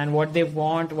 and what they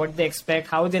want, what they expect,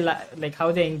 how they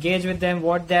how they engage with them,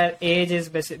 what their age is.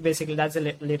 Basically, that's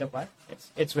the later part.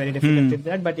 It's very difficult to do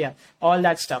that, but yeah, all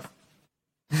that stuff.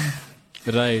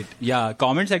 Right. Yeah.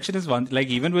 Comment section is one. Like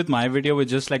even with my video with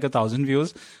just like 1,000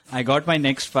 views, I got my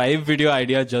next 5 video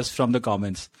idea just from the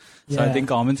comments. So I think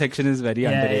comment section is very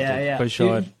underrated for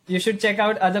sure. You should check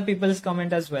out other people's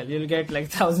comment as well. You'll get like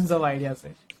thousands of ideas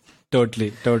there.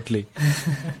 Totally.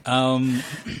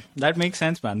 That makes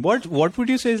sense, man. What would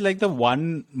you say is like the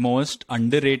one most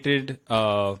underrated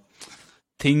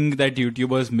thing that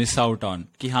YouTubers miss out on?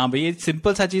 Ki haan bhai,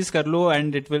 simple sa cheez kar lo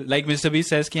and it will, like Mr. B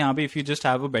says, ki haan bhai, if you just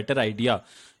have a better idea,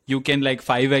 you can like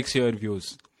 5x your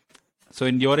views. So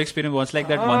in your experience, what's like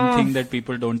that one thing that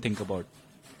people don't think about?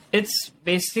 It's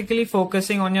basically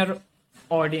focusing on your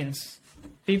audience.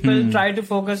 People try to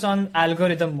focus on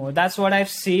algorithm more. That's what I've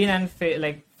seen and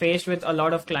faced with a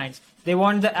lot of clients. They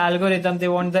want the algorithm, they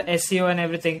want the SEO and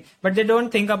everything, but they don't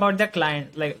think about the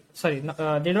client.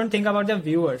 They don't think about the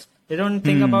viewers. They don't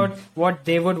think about what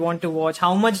they would want to watch,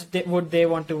 how much would they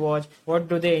want to watch, what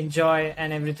do they enjoy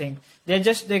and everything.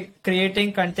 They're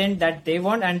creating content that they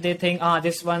want, and they think,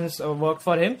 this one's worked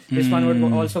for him. This one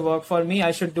would also work for me.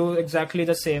 I should do exactly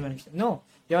the same. And no,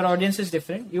 your audience is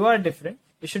different. You are different.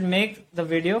 You should make the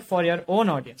video for your own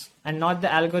audience and not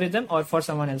the algorithm or for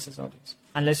someone else's audience,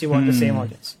 unless you want the same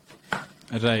audience.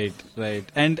 Right.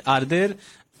 And are there,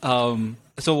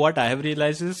 so what I have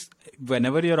realized is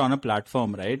whenever you're on a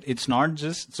platform, right, it's not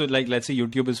just, so like, let's say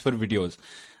YouTube is for videos.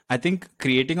 I think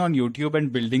creating on YouTube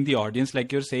and building the audience,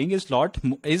 like you're saying, is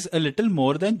a little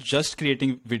more than just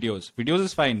creating videos. Videos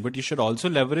is fine, but you should also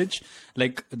leverage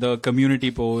like the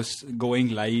community posts,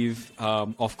 going live.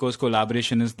 Of course,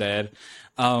 collaboration is there.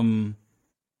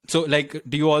 So like,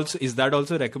 is that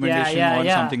also a recommendation or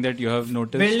something that you have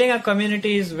noticed? Building a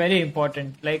community is very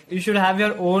important. Like you should have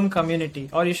your own community,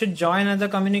 or you should join another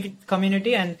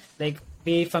community and like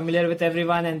be familiar with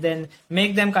everyone, and then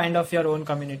make them kind of your own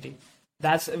community.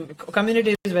 That's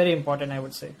community is very important, I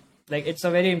would say. Like it's a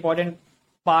very important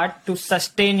part to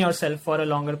sustain yourself for a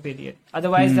longer period.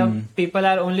 Otherwise, the people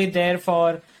are only there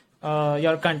for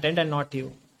your content and not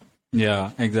you.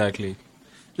 Yeah, exactly.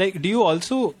 Like, do you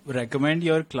also recommend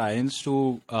your clients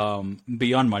to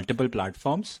be on multiple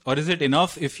platforms, or is it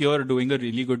enough if you're doing a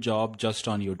really good job just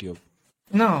on YouTube?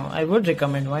 No, I would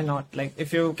recommend. Why not? Like,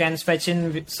 if you can fetch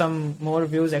in some more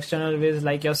views, external views,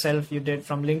 like yourself, you did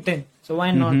from LinkedIn. So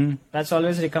why not? That's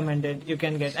always recommended. You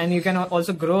can get, and you can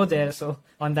also grow there. So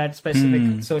on that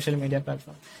specific social media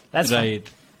platform, that's right.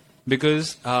 Fun.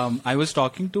 Because I was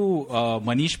talking to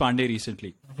Manish Pandey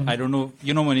recently. I don't know,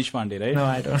 you know Manish Pandey, right? No,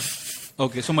 I don't.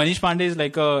 Okay, so Manish Pandey is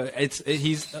like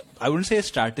he's I wouldn't say a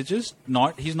strategist.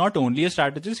 He's not only a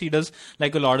strategist. He does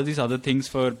like a lot of these other things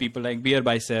for people like Beer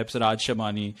Biceps, Raj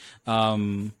Shamani,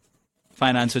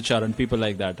 Finance with Charan, people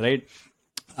like that, right?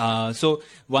 So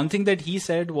one thing that he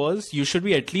said was you should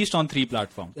be at least on 3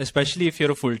 platforms, especially if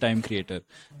you're a full-time creator,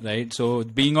 right? So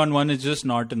being on one is just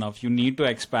not enough. You need to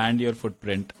expand your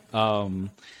footprint.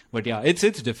 But yeah,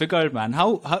 it's difficult, man.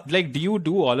 How like do you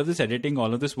do all of this editing,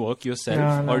 all of this work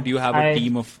yourself, or do you have a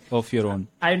team of your own?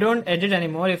 I don't edit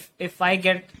anymore. If I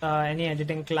get any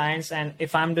editing clients and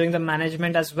if I'm doing the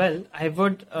management as well, I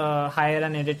would hire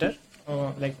an editor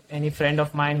or like any friend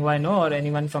of mine who I know or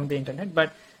anyone from the internet.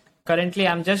 But currently,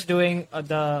 I'm just doing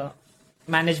the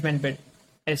management bit,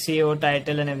 SEO,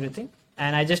 title, and everything.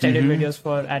 And I just edit videos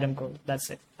for Adam Cole. That's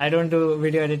it. I don't do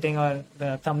video editing or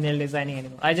the thumbnail designing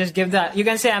anymore. I just give you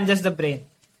can say I'm just the brain.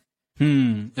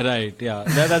 Right. Yeah.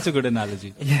 That's a good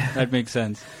analogy. Yeah. That makes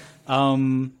sense.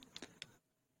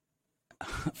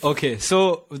 Okay.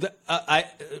 So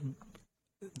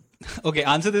okay,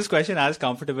 answer this question as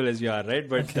comfortable as you are, right?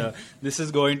 But this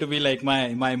is going to be like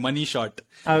my money shot.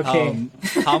 Okay.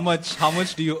 How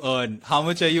much do you earn? How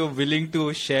much are you willing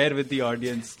to share with the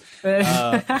audience?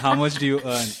 How much do you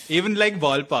earn? Even like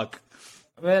ballpark.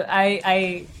 Well,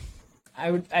 I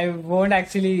won't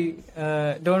actually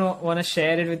don't want to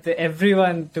share it with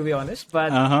everyone, to be honest.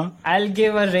 But I'll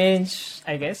give a range,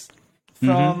 I guess,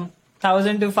 from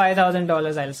 $1,000 to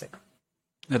 $5,000. I'll say.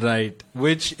 Right,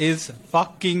 which is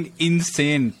fucking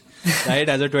insane, right?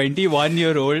 As a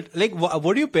 21-year-old, like,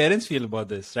 what do your parents feel about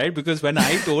this, right? Because when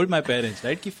I told my parents,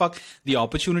 right, ki fuck, the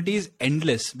opportunity is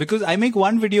endless. Because I make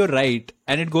one video right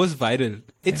and it goes viral.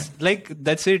 It's like,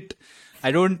 that's it.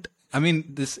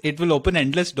 It will open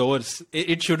endless doors.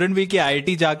 It shouldn't be कि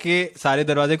IIT जाके सारे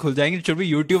दरवाजे खुल जाएंगे. It should be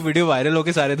YouTube video viral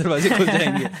होके सारे दरवाजे खुल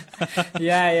जाएंगे.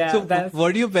 Yeah. So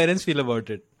what do your parents feel about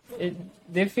it?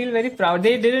 They feel very proud.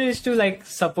 They didn't used to like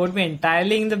support me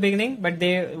entirely in the beginning, but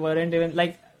they weren't even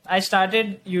like, I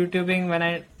started YouTubing when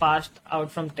I passed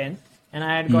out from 10th and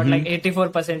I had got like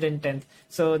 84% in 10th.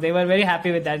 So they were very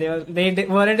happy with that. They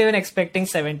weren't even expecting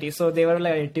 70. So they were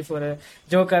like 84.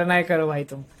 Jo karna hai karo bhai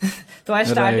tum. So I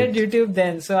started YouTube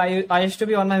then. So I used to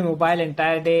be on my mobile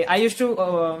entire day. I used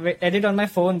to edit on my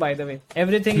phone, by the way.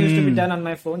 Everything used to be done on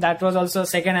my phone. That was also a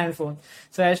second-hand phone.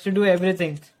 So I used to do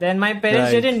everything. Then my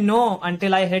parents didn't know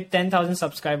until I hit 10,000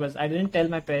 subscribers. I didn't tell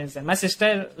my parents then. My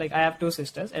sister, like I have 2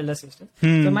 sisters, elder sisters.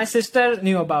 So my sister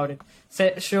knew about it.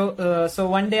 So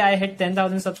one day I hit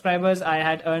 10,000 subscribers. I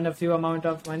had earned a few amount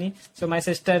of money. So my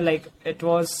sister, like, it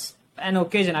was an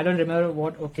occasion. I don't remember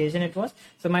what occasion it was.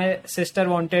 So my sister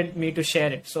wanted me to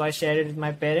share it. So I shared it with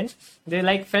my parents. They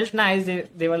like felt nice.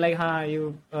 They were like,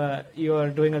 you are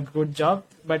doing a good job,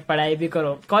 but padhai bhi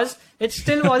karo. Because it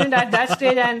still wasn't at that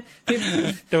stage, and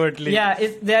people, totally. Yeah,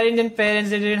 they are Indian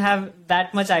parents. They didn't have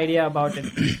that much idea about it.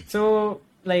 So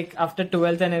like after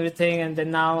 12th and everything, and then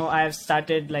now I have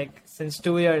started, like, since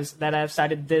 2 years that I have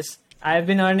started this, I have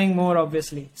been earning more,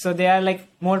 obviously. So they are like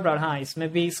more proud. Isme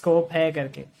bhi scope hai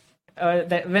karke.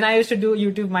 When I used to do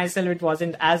YouTube myself, it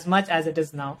wasn't as much as it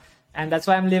is now, and that's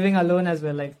why I'm living alone as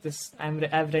well. Like this,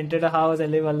 I've rented a house. I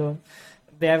live alone.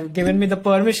 They have given me the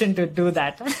permission to do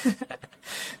that.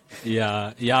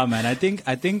 Yeah, man. I think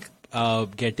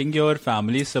getting your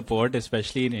family support,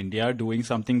 especially in India, doing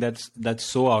something that's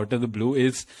so out of the blue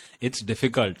it's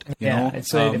difficult. You know,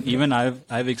 it's very difficult. Even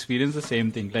I've experienced the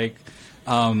same thing. Like,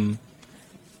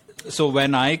 so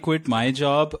when I quit my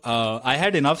job, I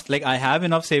had enough. Like, I have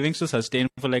enough savings to sustain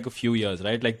for like a few years,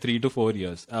 right? Like 3 to 4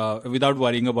 years, without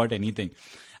worrying about anything.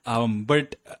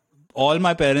 But all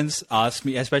my parents asked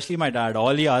me, especially my dad,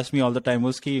 all he asked me all the time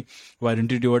was ki, why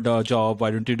don't you do a job?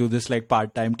 Why don't you do this like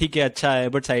part time? ठीक है, अच्छा है,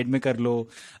 but side में कर लो.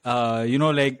 You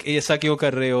know, like, ऐसा क्यों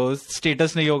कर रहे हो?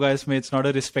 Status नहीं होगा इसमें. It's not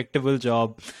a respectable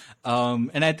job.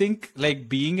 And I think like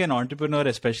being an entrepreneur,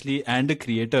 especially, and a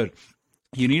creator,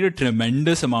 you need a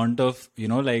tremendous amount of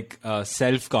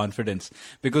self confidence,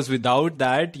 because without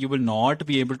that you will not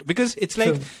be able to, because it's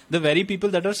like True. the very people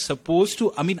that are supposed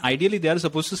to, I mean, ideally they are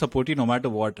supposed to support you no matter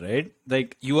what, right?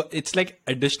 Like it's like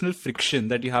additional friction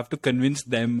that you have to convince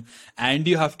them, and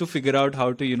you have to figure out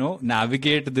how to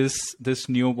navigate this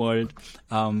new world.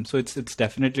 So it's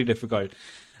definitely difficult.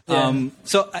 Yeah. When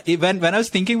I was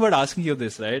thinking about asking you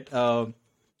this, right,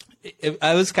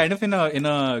 I was kind of in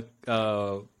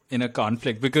a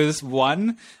conflict, because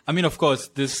one, I mean, of course,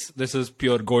 this is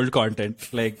pure gold content.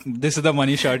 Like, this is the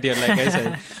money shot here, like I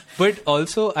said. But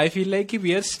also, I feel like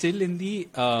we are still in the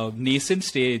nascent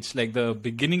stage, like the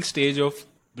beginning stage of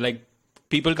like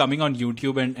people coming on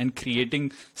YouTube and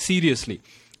creating seriously,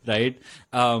 right?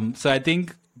 So I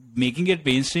think making it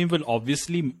mainstream will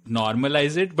obviously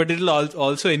normalize it, but it'll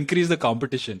also increase the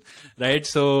competition, right?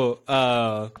 So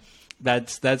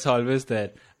that's always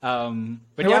there. But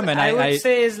yeah, What man, I would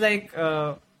say is like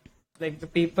the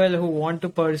people who want to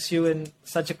pursue in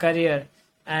such a career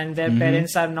and their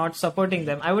parents are not supporting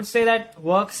them. I would say that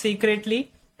work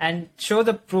secretly and show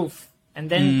the proof, and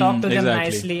then talk to them exactly.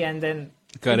 nicely, and then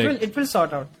Correct. it will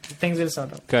sort out. Things will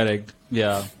sort out. Correct.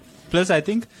 Yeah. Plus, I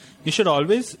think you should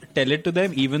always tell it to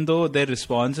them, even though their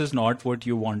response is not what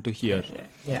you want to hear.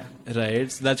 Yeah.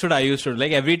 Right. So that's what I used to do.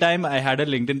 Like, every time I had a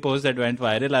LinkedIn post that went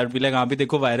viral, I would be like, हाँ भी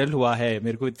देखो viral हुआ है,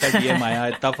 मेरे को इतना DM आया,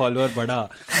 इतना follower बढ़ा,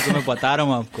 तो मैं बता रहा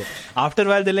हूँ आपको. After a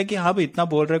while, they're like, कि हाँ भी इतना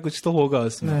बोल रहा है, कुछ तो होगा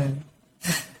उसमें.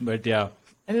 But yeah.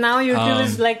 And now YouTube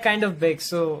is like kind of big,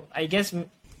 so I guess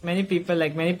many people,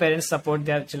 like many parents, support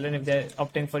their children if they're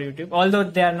opting for YouTube, although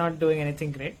they are not doing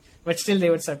anything great. But still, they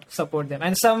would support them.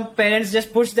 And some parents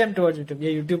just push them towards YouTube.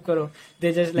 Yeah, YouTube karo.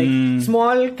 They just like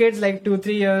small kids, like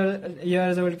 2-3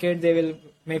 years old kids, they will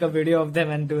make a video of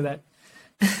them and do that.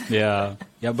 Yeah.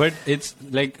 But it's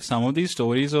like some of these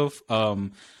stories of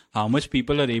how much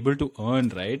people are able to earn,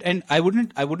 right? And I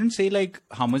wouldn't say like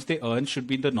how much they earn should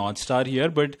be the North Star here,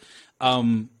 but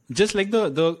just like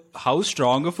the how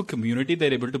strong of a community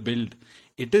they're able to build.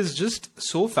 It is just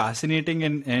so fascinating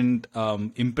and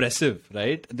impressive,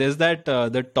 right? There's that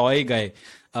the toy guy,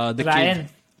 the Ryan. kid.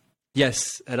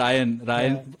 Yes, Ryan.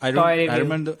 Yeah. I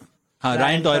remember.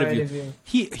 Ryan Toy Review.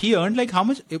 He earned like how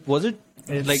much? Was it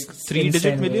It's like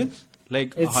 3-digit millions?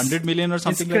 Like 100 million or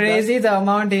something like that? It's crazy the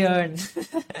amount he earned.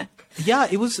 Yeah,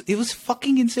 it was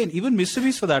fucking insane. Even Mr.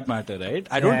 Beast for that matter, right?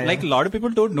 A lot of people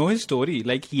don't know his story.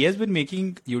 Like, he has been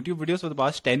making YouTube videos for the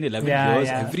past 10-11 years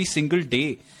every single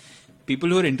day. People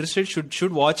who are interested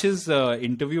should watch his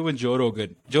interview with Joe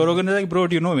Rogan. Joe Rogan is like, bro,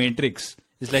 do you know Matrix?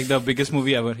 It's like the biggest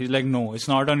movie ever. He's like, no, it's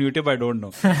not on YouTube. I don't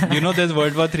know. You know, there's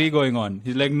World War III going on.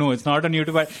 He's like, no, it's not on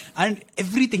YouTube. And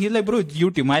everything. He's like, bro,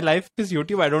 YouTube. My life is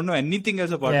YouTube. I don't know anything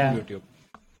else apart from YouTube.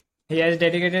 He has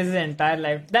dedicated his entire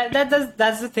life.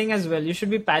 That's the thing as well. You should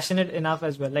be passionate enough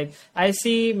as well. Like, I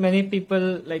see many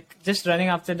people like just running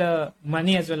after the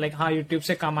money as well. Like, हाँ YouTube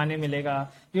से कमाने मिलेगा.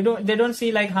 They don't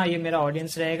see like, हाँ ये मेरा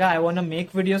audience रहेगा. I want to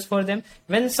make videos for them.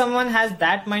 When someone has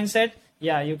that mindset,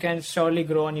 yeah, you can surely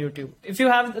grow on YouTube. If you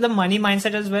have the money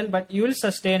mindset as well, but you will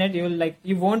sustain it.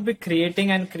 You won't be creating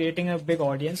a big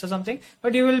audience or something,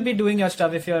 but you will be doing your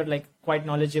stuff if you're like quite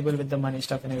knowledgeable with the money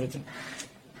stuff and everything.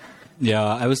 Yeah,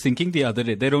 I was thinking the other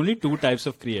day, there are only two types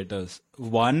of creators.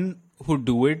 One who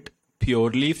do it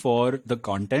purely for the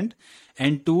content,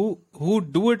 and two who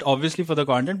do it obviously for the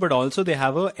content, but also they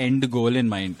have a end goal in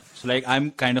mind. So like,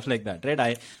 I'm kind of like that,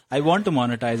 right? I want to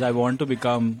monetize. I want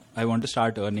to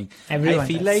start earning. Everyone I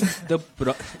feel does.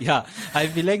 like I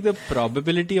feel like the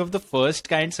probability of the first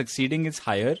kind succeeding is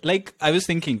higher. Like, I was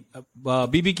thinking,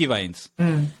 BB Vines.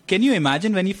 Can you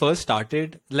imagine when he first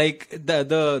started, like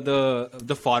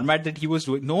the format that he was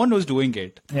doing? No one was doing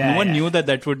it. No one knew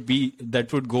that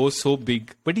would go so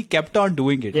big, but he kept on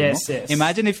doing it. Yes.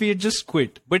 Imagine if he had just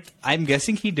quit. But I'm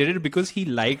guessing he did it because he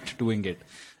liked doing it,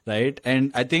 right?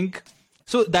 And I think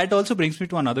so. That also brings me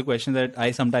to another question that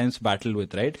I sometimes battle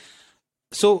with, right?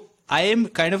 So I am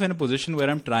kind of in a position where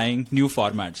I'm trying new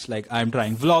formats. Like, I'm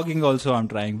trying vlogging also. I'm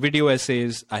trying video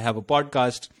essays. I have a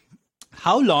podcast.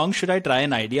 How long should I try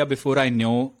an idea before I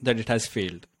know that it has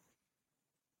failed?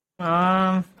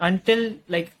 Until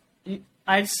like,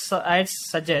 I'd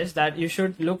suggest that you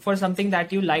should look for something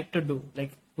that you like to do,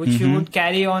 like which you would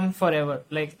carry on forever.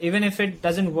 Like, even if it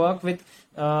doesn't work with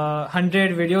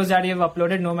 100 videos that you've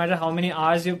uploaded, no matter how many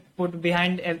hours you put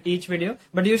behind each video,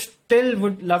 but you still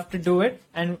would love to do it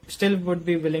and still would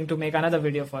be willing to make another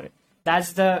video for it.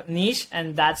 That's the niche,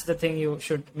 and that's the thing you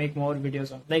should make more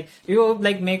videos on. Like you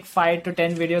like make 5 to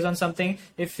 10 videos on something.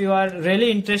 If you are really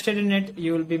interested in it,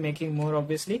 you will be making more,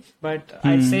 obviously. But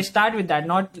I'd say start with that,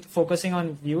 not focusing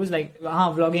on views. Like,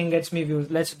 vlogging gets me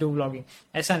views, let's do vlogging.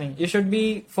 Aisa nahi. You should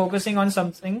be focusing on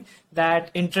something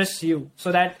that interests you,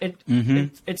 so that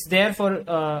it's there for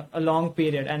a long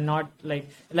period, and not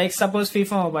like suppose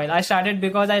FIFA Mobile. I started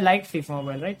because I liked FIFA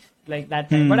Mobile, right? Like that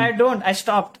time. But I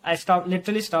stopped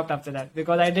literally stopped after that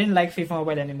because I didn't like FIFA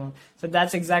Mobile anymore. So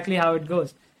that's exactly how it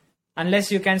goes,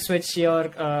 unless you can switch your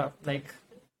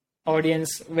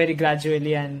audience very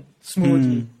gradually and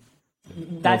smoothly.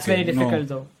 That's very difficult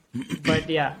though. But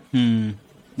yeah.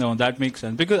 No, that makes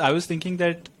sense, because I was thinking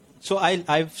that, so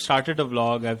I've started a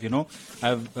vlog. I've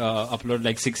uploaded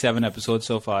like 6-7 episodes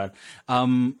so far.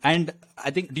 And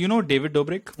I think, do you know David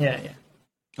Dobrik? Yeah.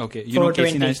 Okay, you know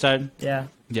Casey Neistat?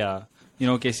 Yeah. You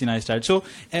know Casey Neistat. So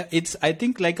it's, I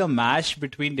think, like a mash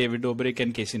between David Dobrik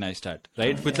and Casey Neistat,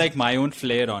 right? With like my own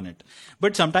flair on it.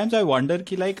 But sometimes I wonder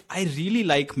ki, like, I really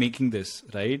like making this,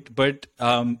 right? But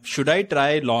should I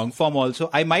try long form also?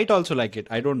 I might also like it.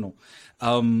 I don't know.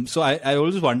 So I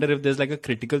always wonder if there's like a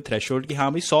critical threshold ki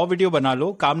haan bhai 100 video bana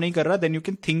lo, kaam nahi kar raha, then you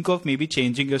can think of maybe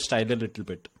changing your style a little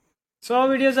bit. So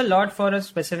video is a lot for a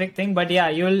specific thing, but yeah,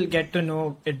 you'll get to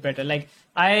know it better. Like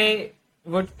I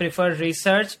would prefer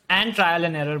research and trial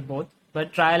and error both,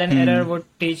 but trial and error would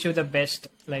teach you the best.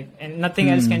 Like, and nothing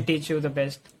else can teach you the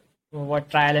best. What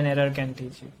trial and error can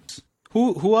teach you.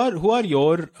 Who are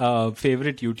your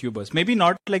favorite YouTubers? Maybe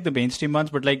not like the mainstream ones,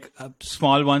 but like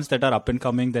small ones that are up and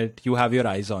coming that you have your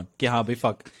eyes on. Ki haan bhai,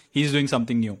 fuck, he's doing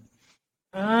something new.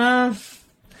 I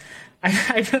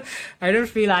don't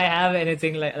feel I have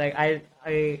anything like I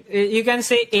you can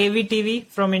say AVTV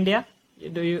from India.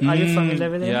 Are you familiar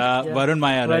with it? Yeah, Varun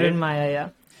Maya, right? Varun Maya, yeah.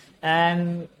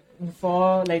 And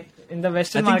for like in the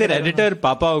Western I think market, their editor,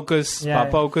 Papa Okus, Yeah,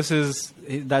 Papa Okus is,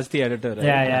 that's the editor, right?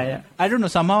 Yeah. I don't know,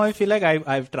 somehow I feel like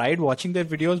I've tried watching their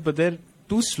videos, but they're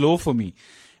too slow for me.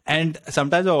 And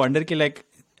sometimes I wonder ki, like,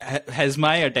 has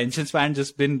my attention span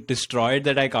just been destroyed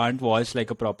that I can't watch like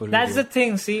a proper video? That's the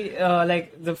thing. See,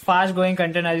 like the fast going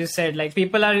content, as you said, like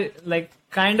people are like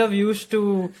kind of used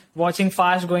to watching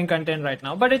fast going content right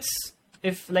now. But it's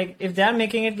if they are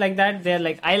making it like that, they're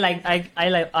like I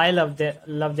love their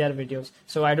videos.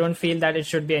 So I don't feel that it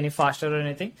should be any faster or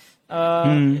anything.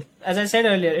 As I said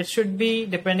earlier, it should be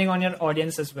depending on your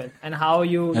audience as well and how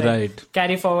you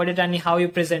carry forward it and how you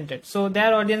present it. So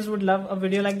their audience would love a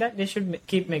video like that. They should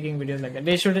keep making videos like that.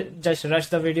 They should just rush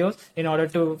the videos in order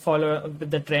to follow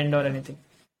the trend or anything.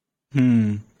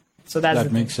 So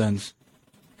that makes sense.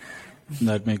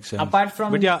 That makes sense. Apart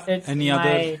from but yeah, it, any my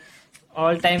other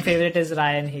all-time favorite is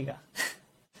Ryan Higa.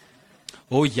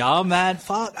 Oh yeah, man!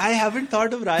 Fuck, I haven't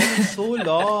thought of Ryan in so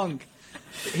long.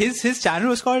 His channel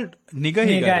was called Nigga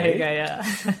Higa, right? Yeah.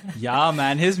 Yeah,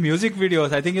 man. His music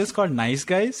videos, I think it's called Nice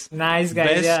Guys. Nice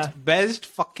Guys, Best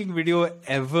fucking video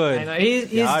ever. I know. He's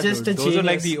just a genius. Those are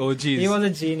like the OGs. He was a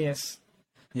genius.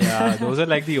 Yeah, those are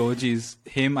like the OGs.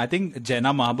 Him, I think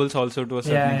Jenna Marbles also to a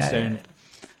certain extent.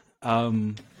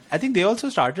 I think they also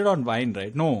started on Vine,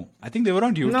 right? No, I think they were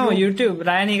on YouTube. No, YouTube.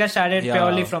 Ryan Higa started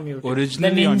purely from YouTube.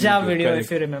 Originally the Ninja on YouTube, video, correct.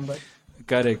 if you remember.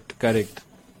 Correct.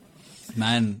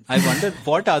 Man, I wonder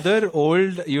what other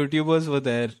old YouTubers were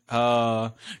there.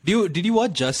 Did you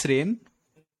watch Just Rain?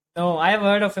 No, I've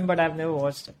heard of him, but I've never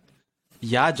watched it.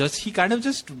 Yeah, he kind of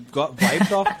just got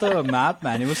wiped off the map,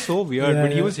 man. It was so weird,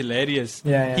 but he was hilarious.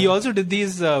 Yeah. He also did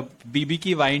these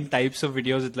BBK Vine types of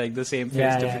videos with like the same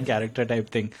face, different character type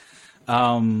thing.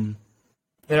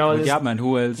 They're all man,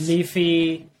 who else?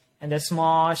 Leafy and the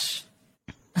Smosh.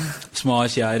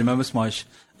 Smosh, yeah, I remember Smosh.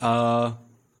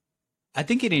 I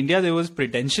think in India there was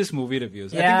Pretentious movie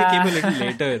reviews. I think they came a little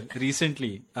later,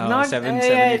 recently. 8 years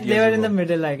they were ago. in the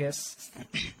middle, I guess.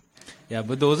 Yeah,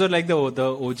 but those are like the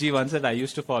OG ones that I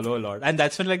used to follow a lot. And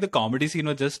that's when like the comedy scene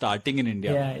was just starting in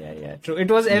India. Yeah. True. It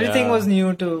was, everything was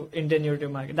new to Indian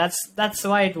YouTube market. That's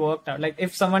why it worked out. Like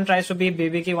if someone tries to be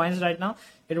BBK Wines right now,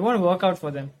 it won't work out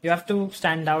for them. You have to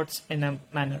stand out in a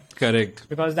manner. Correct.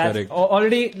 Because that's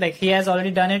already, like he has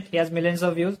already done it. He has millions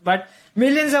of views, but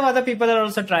millions of other people are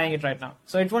also trying it right now.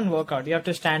 So it won't work out. You have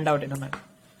to stand out in a manner.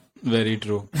 Very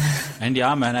true. And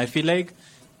yeah, man, I feel like,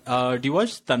 do you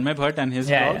watch Tanmay Bhatt and his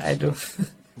vlogs? Yeah, I do.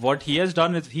 What he has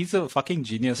done is, he's a fucking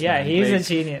genius. Yeah, man. he's a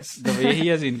genius. The way he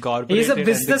has incorporated he's a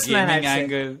businessman, the gaming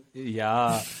angle.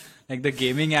 Yeah. Like the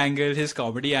gaming angle, his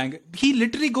comedy angle. He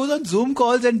literally goes on Zoom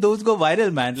calls and those go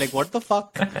viral, man. Like, what the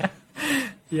fuck?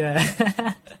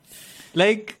 Yeah.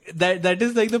 Like, that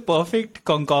is like the perfect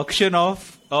concoction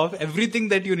of everything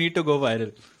that you need to go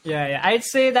viral. Yeah. I'd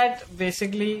say that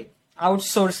basically,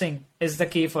 outsourcing is the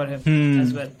key for him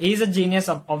as well. He's a genius,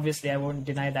 obviously, I won't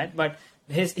deny that, but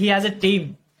he has a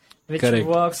team which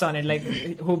works on it, like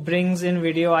who brings in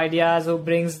video ideas, who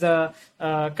brings the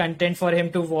content for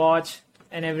him to watch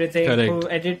and everything, who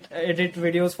edit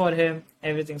videos for him,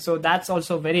 everything. So that's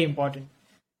also very important.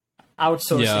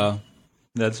 Outsourcing. Yeah,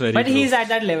 that's very But true. he's at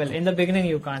that level. In the beginning,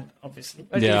 you can't, obviously.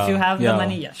 But if you have the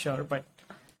money, yeah, sure. But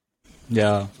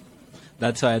yeah,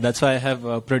 that's why I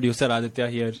have producer Aditya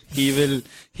here.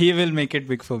 He will make it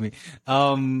big for me.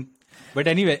 But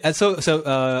anyway, so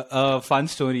fun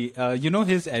story. You know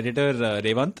his editor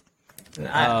Revant,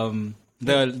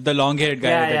 the long-haired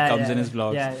guy that comes in his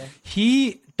vlogs. Yeah.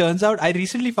 He turns out, I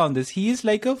recently found this. He is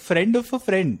like a friend of a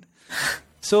friend.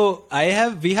 So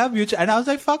we have mutual, and I was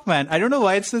like, fuck, man. I don't know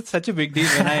why it's such a big deal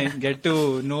when I get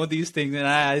to know these things and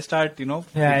I start,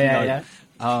 Yeah.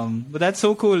 But that's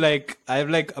so cool. Like I have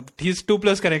he's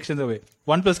 2+ connections away,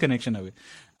 1+ connection away.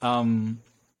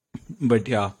 But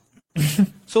yeah.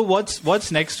 So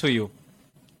what's next for you?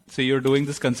 So you're doing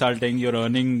this consulting, you're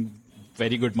earning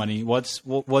very good money.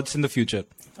 What's in the future?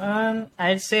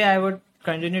 I'd say I would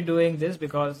continue doing this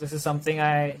because this is something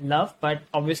I love, but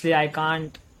obviously I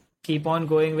can't keep on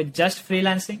going with just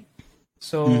freelancing.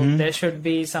 So there should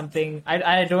be something,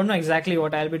 I don't know exactly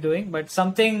what I'll be doing, but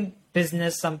something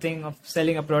business, something of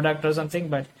selling a product or something,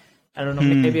 but I don't know,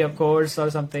 maybe a course or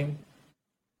something.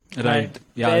 Right.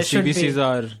 Yeah, CBCs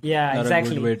are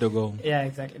exactly. a good way to go. Yeah,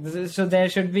 exactly. So there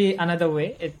should be another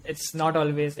way. It's not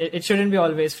always, it shouldn't be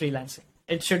always freelancing.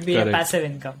 It should be a passive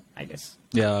income, I guess.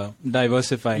 Yeah,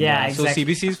 diversifying. Yeah, exactly.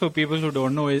 So CBCs, for people who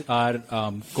don't know, are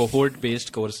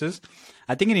cohort-based courses.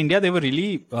 I think in India they were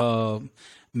really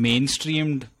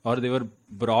mainstreamed, or they were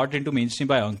brought into mainstream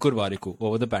by Ankur Warikoo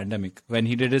over the pandemic when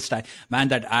he did his time. Man,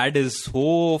 that ad is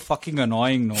so fucking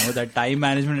annoying, no? That time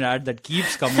management ad that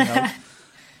keeps coming out.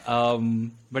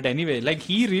 But anyway, like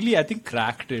he really, I think,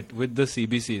 cracked it with the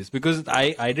CBCs because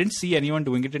I didn't see anyone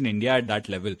doing it in India at that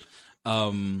level.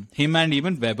 Him and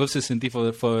even Vaibhav Sisanti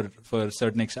for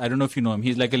certain extent. I don't know if you know him.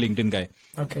 He's like a LinkedIn guy.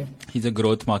 Okay. He's a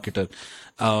growth marketer.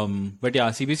 But yeah,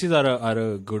 CBCs are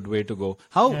a good way to go.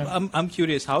 I'm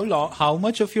curious, how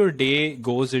much of your day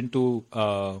goes into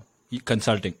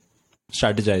consulting,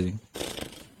 strategizing?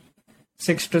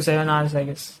 6 to 7 hours, I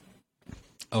guess.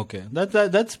 Okay,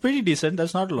 that's pretty decent.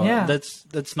 That's not a lot. Yeah.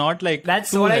 That's not like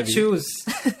that's too what heavy. I choose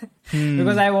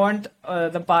because I want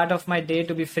the part of my day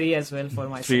to be free as well for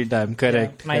myself. Free time,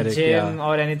 correct. My gym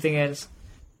or anything else.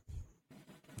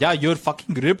 Yeah, you're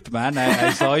fucking ripped, man.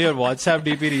 I saw your WhatsApp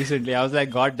DP recently. I was like,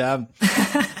 God damn.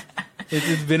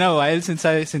 It's been a while since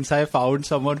I found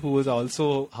someone who was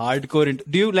also hardcore into.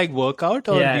 Do you like work out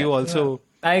or do you also?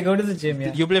 Yeah. I go to the gym.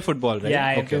 Yeah. You play football, right? Yeah,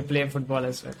 I do play football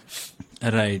as well.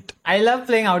 Right. I love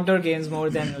playing outdoor games more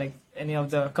than like any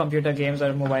of the computer games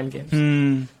or mobile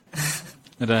games.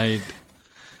 Right.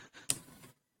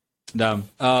 Damn.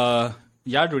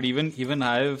 Yeah, dude. Even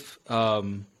I've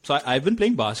so I've been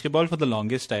playing basketball for the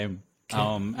longest time.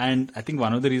 Okay. And I think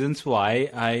one of the reasons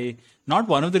why not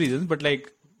one of the reasons, but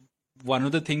like one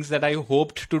of the things that I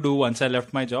hoped to do once I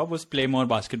left my job was play more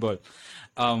basketball.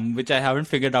 Which I haven't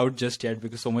figured out just yet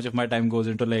because so much of my time goes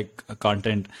into like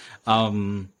content.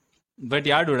 But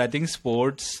yeah, dude, I think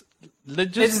sports,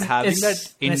 just having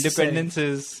that independence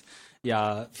is,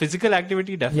 physical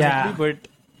activity definitely, but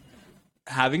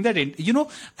having that,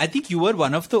 I think you were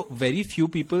one of the very few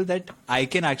people that I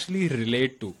can actually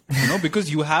relate to,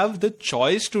 because you have the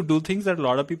choice to do things that a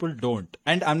lot of people don't.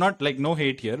 And I'm not like, no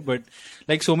hate here, but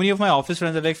like so many of my office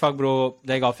friends are like, fuck bro,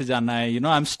 like office jana hai,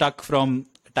 I'm stuck from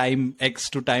time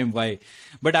X to time Y.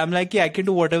 But I'm like, I can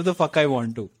do whatever the fuck I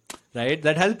want to. Right?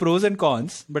 That has pros and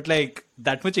cons, but like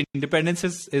that much independence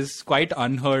is quite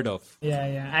unheard of.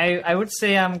 Yeah. I would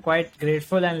say I'm quite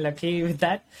grateful and lucky with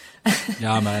that.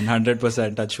 Yeah, man,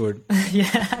 100% touchwood.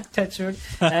 Yeah, touchwood.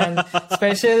 And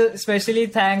especially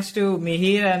thanks to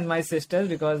Mihir and my sisters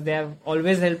because they have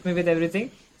always helped me with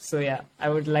everything. So yeah, I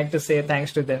would like to say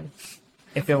thanks to them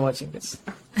if you're watching this.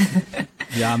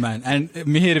 Yeah, man. And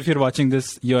Mihir, if you're watching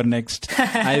this, you're next.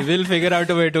 I will figure out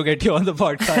a way to get you on the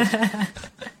podcast.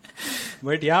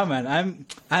 But yeah, man,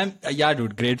 I'm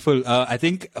dude, grateful. I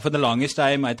think for the longest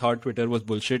time, I thought Twitter was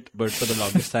bullshit, but for the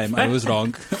longest time, I was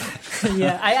wrong.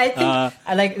 Yeah, I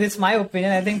think, like, it's my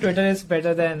opinion. I think Twitter is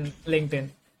better than LinkedIn.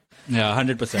 Yeah,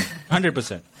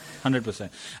 100%.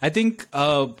 I think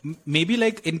maybe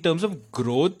like in terms of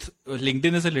growth,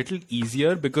 LinkedIn is a little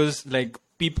easier because like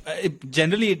people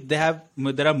generally there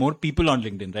are more people on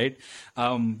LinkedIn, right?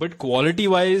 But quality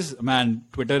wise, man,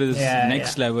 Twitter is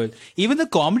next level. Even the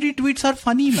comedy tweets are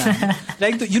funny, man.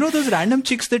 Like those random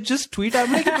chicks that just tweet.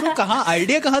 I'm like, bro,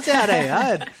 idea kahan se aa raha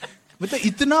hai, yaar? मतलब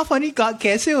इतना funny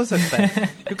कैसे हो सकता है?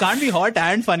 You can't be hot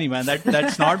and funny, man.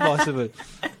 That's not possible.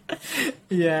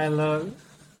 Yeah, lol.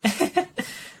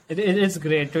 It's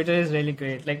great. Twitter is really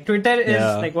great. Like Twitter is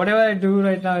like whatever I do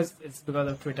right now is it's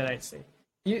because of Twitter. I'd say.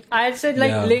 I'd say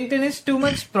like LinkedIn is too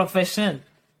much professional.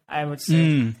 I would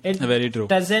say it very true.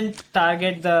 Doesn't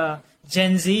target the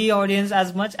Gen Z audience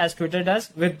as much as Twitter does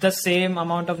with the same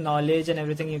amount of knowledge and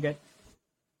everything you get.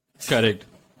 Correct.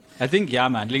 I think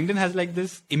man. LinkedIn has like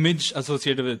this image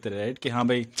associated with it, right? कि हाँ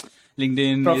भाई,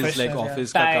 LinkedIn is like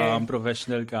office ka kaam,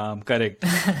 professional kaam. Correct.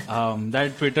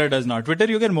 That Twitter does not. Twitter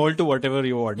you can mold to whatever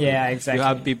you want. Yeah, exactly. You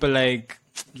have people like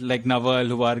Naval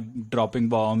who are dropping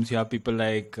bombs. You have people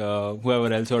like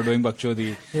whoever else who are doing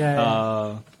bakchodi.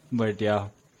 But yeah.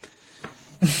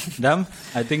 Damn,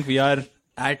 I think we are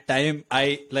at time.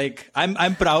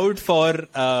 I'm proud for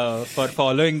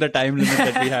following the time limit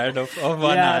that we had of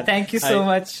 1 hour. Thank you so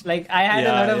much. Like I had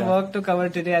a lot of work to cover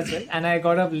today as well, and I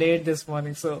got up late this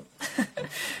morning. So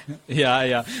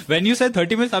yeah. When you said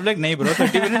 30 minutes, I'm like, nahi bro,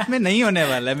 30 minutes में नहीं होने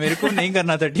वाला है. मेरे को नहीं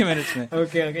करना 30 minutes में.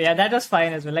 Okay. Yeah, that was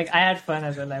fine as well. Like I had fun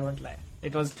as well. I won't lie.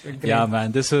 It was great. Yeah,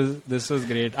 man. This was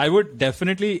great. I would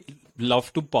definitely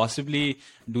love to possibly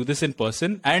do this in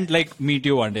person and like meet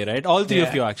you one day, right? All three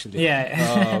of you actually.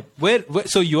 Yeah. Where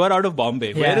so you are out of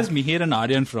Bombay. Where is Mihir and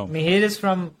Aryan from? Mihir is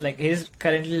from he's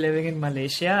currently living in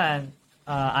Malaysia, and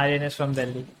Aryan is from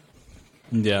Delhi.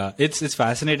 Yeah, it's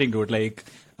fascinating, dude. Like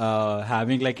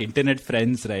having like internet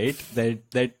friends, right?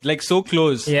 That like so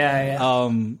close. Yeah.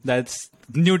 That's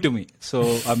new to me.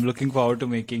 So I'm looking forward to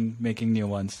making new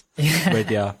ones.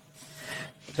 But yeah.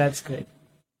 That's great.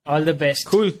 All the best.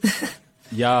 Cool.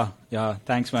 Yeah.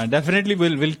 Thanks, man. Definitely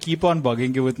we'll keep on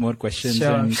bugging you with more questions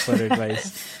and for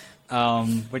advice.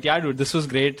 But yeah, dude, this was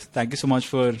great. Thank you so much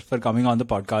for coming on the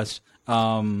podcast.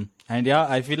 And yeah,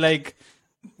 I feel like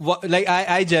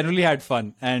I generally had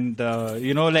fun, and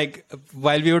like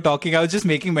while we were talking, I was just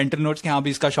making mental notes कि हाँ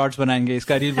भी इसका shorts बनाएंगे,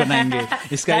 इसका reel बनाएंगे,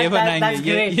 इसका ये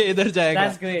बनाएंगे, ये इधर जाएगा.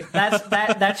 That's great.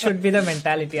 That should be the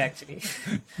mentality actually.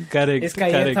 Correct. इसका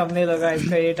ये thumbnail होगा,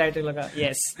 इसका ये title होगा.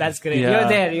 Yes, that's great.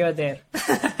 Yeah. You're there.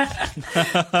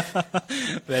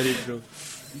 Very true.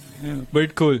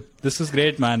 But cool. This was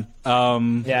great, man.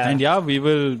 And yeah, we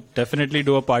will definitely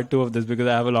do a part 2 of this because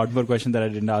I have a lot more questions that I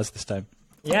didn't ask this time.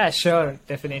 Yeah, sure.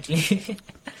 Definitely.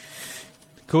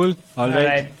 Cool. All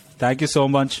right. Thank you so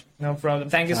much. No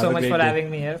problem. Thank you so much for having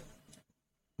me here.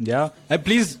 Yeah.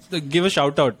 Please give a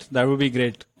shout out. That would be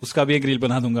great. Uska bhi ek reel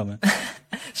bana dunga main.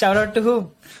 Shout out to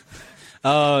whom?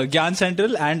 Gyan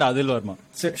Central and Adil Verma.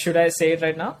 So, should I say it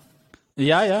right now?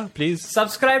 Yeah, please.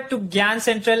 Subscribe to Gyan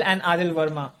Central and Adil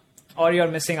Verma, or you're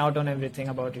missing out on everything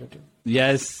about YouTube.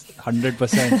 Yes,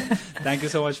 100%. Thank you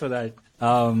so much for that.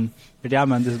 But yeah,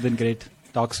 man, this has been great.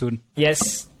 Talk soon.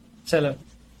 Yes. Chalo.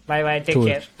 Bye. Take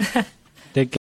care. Take care.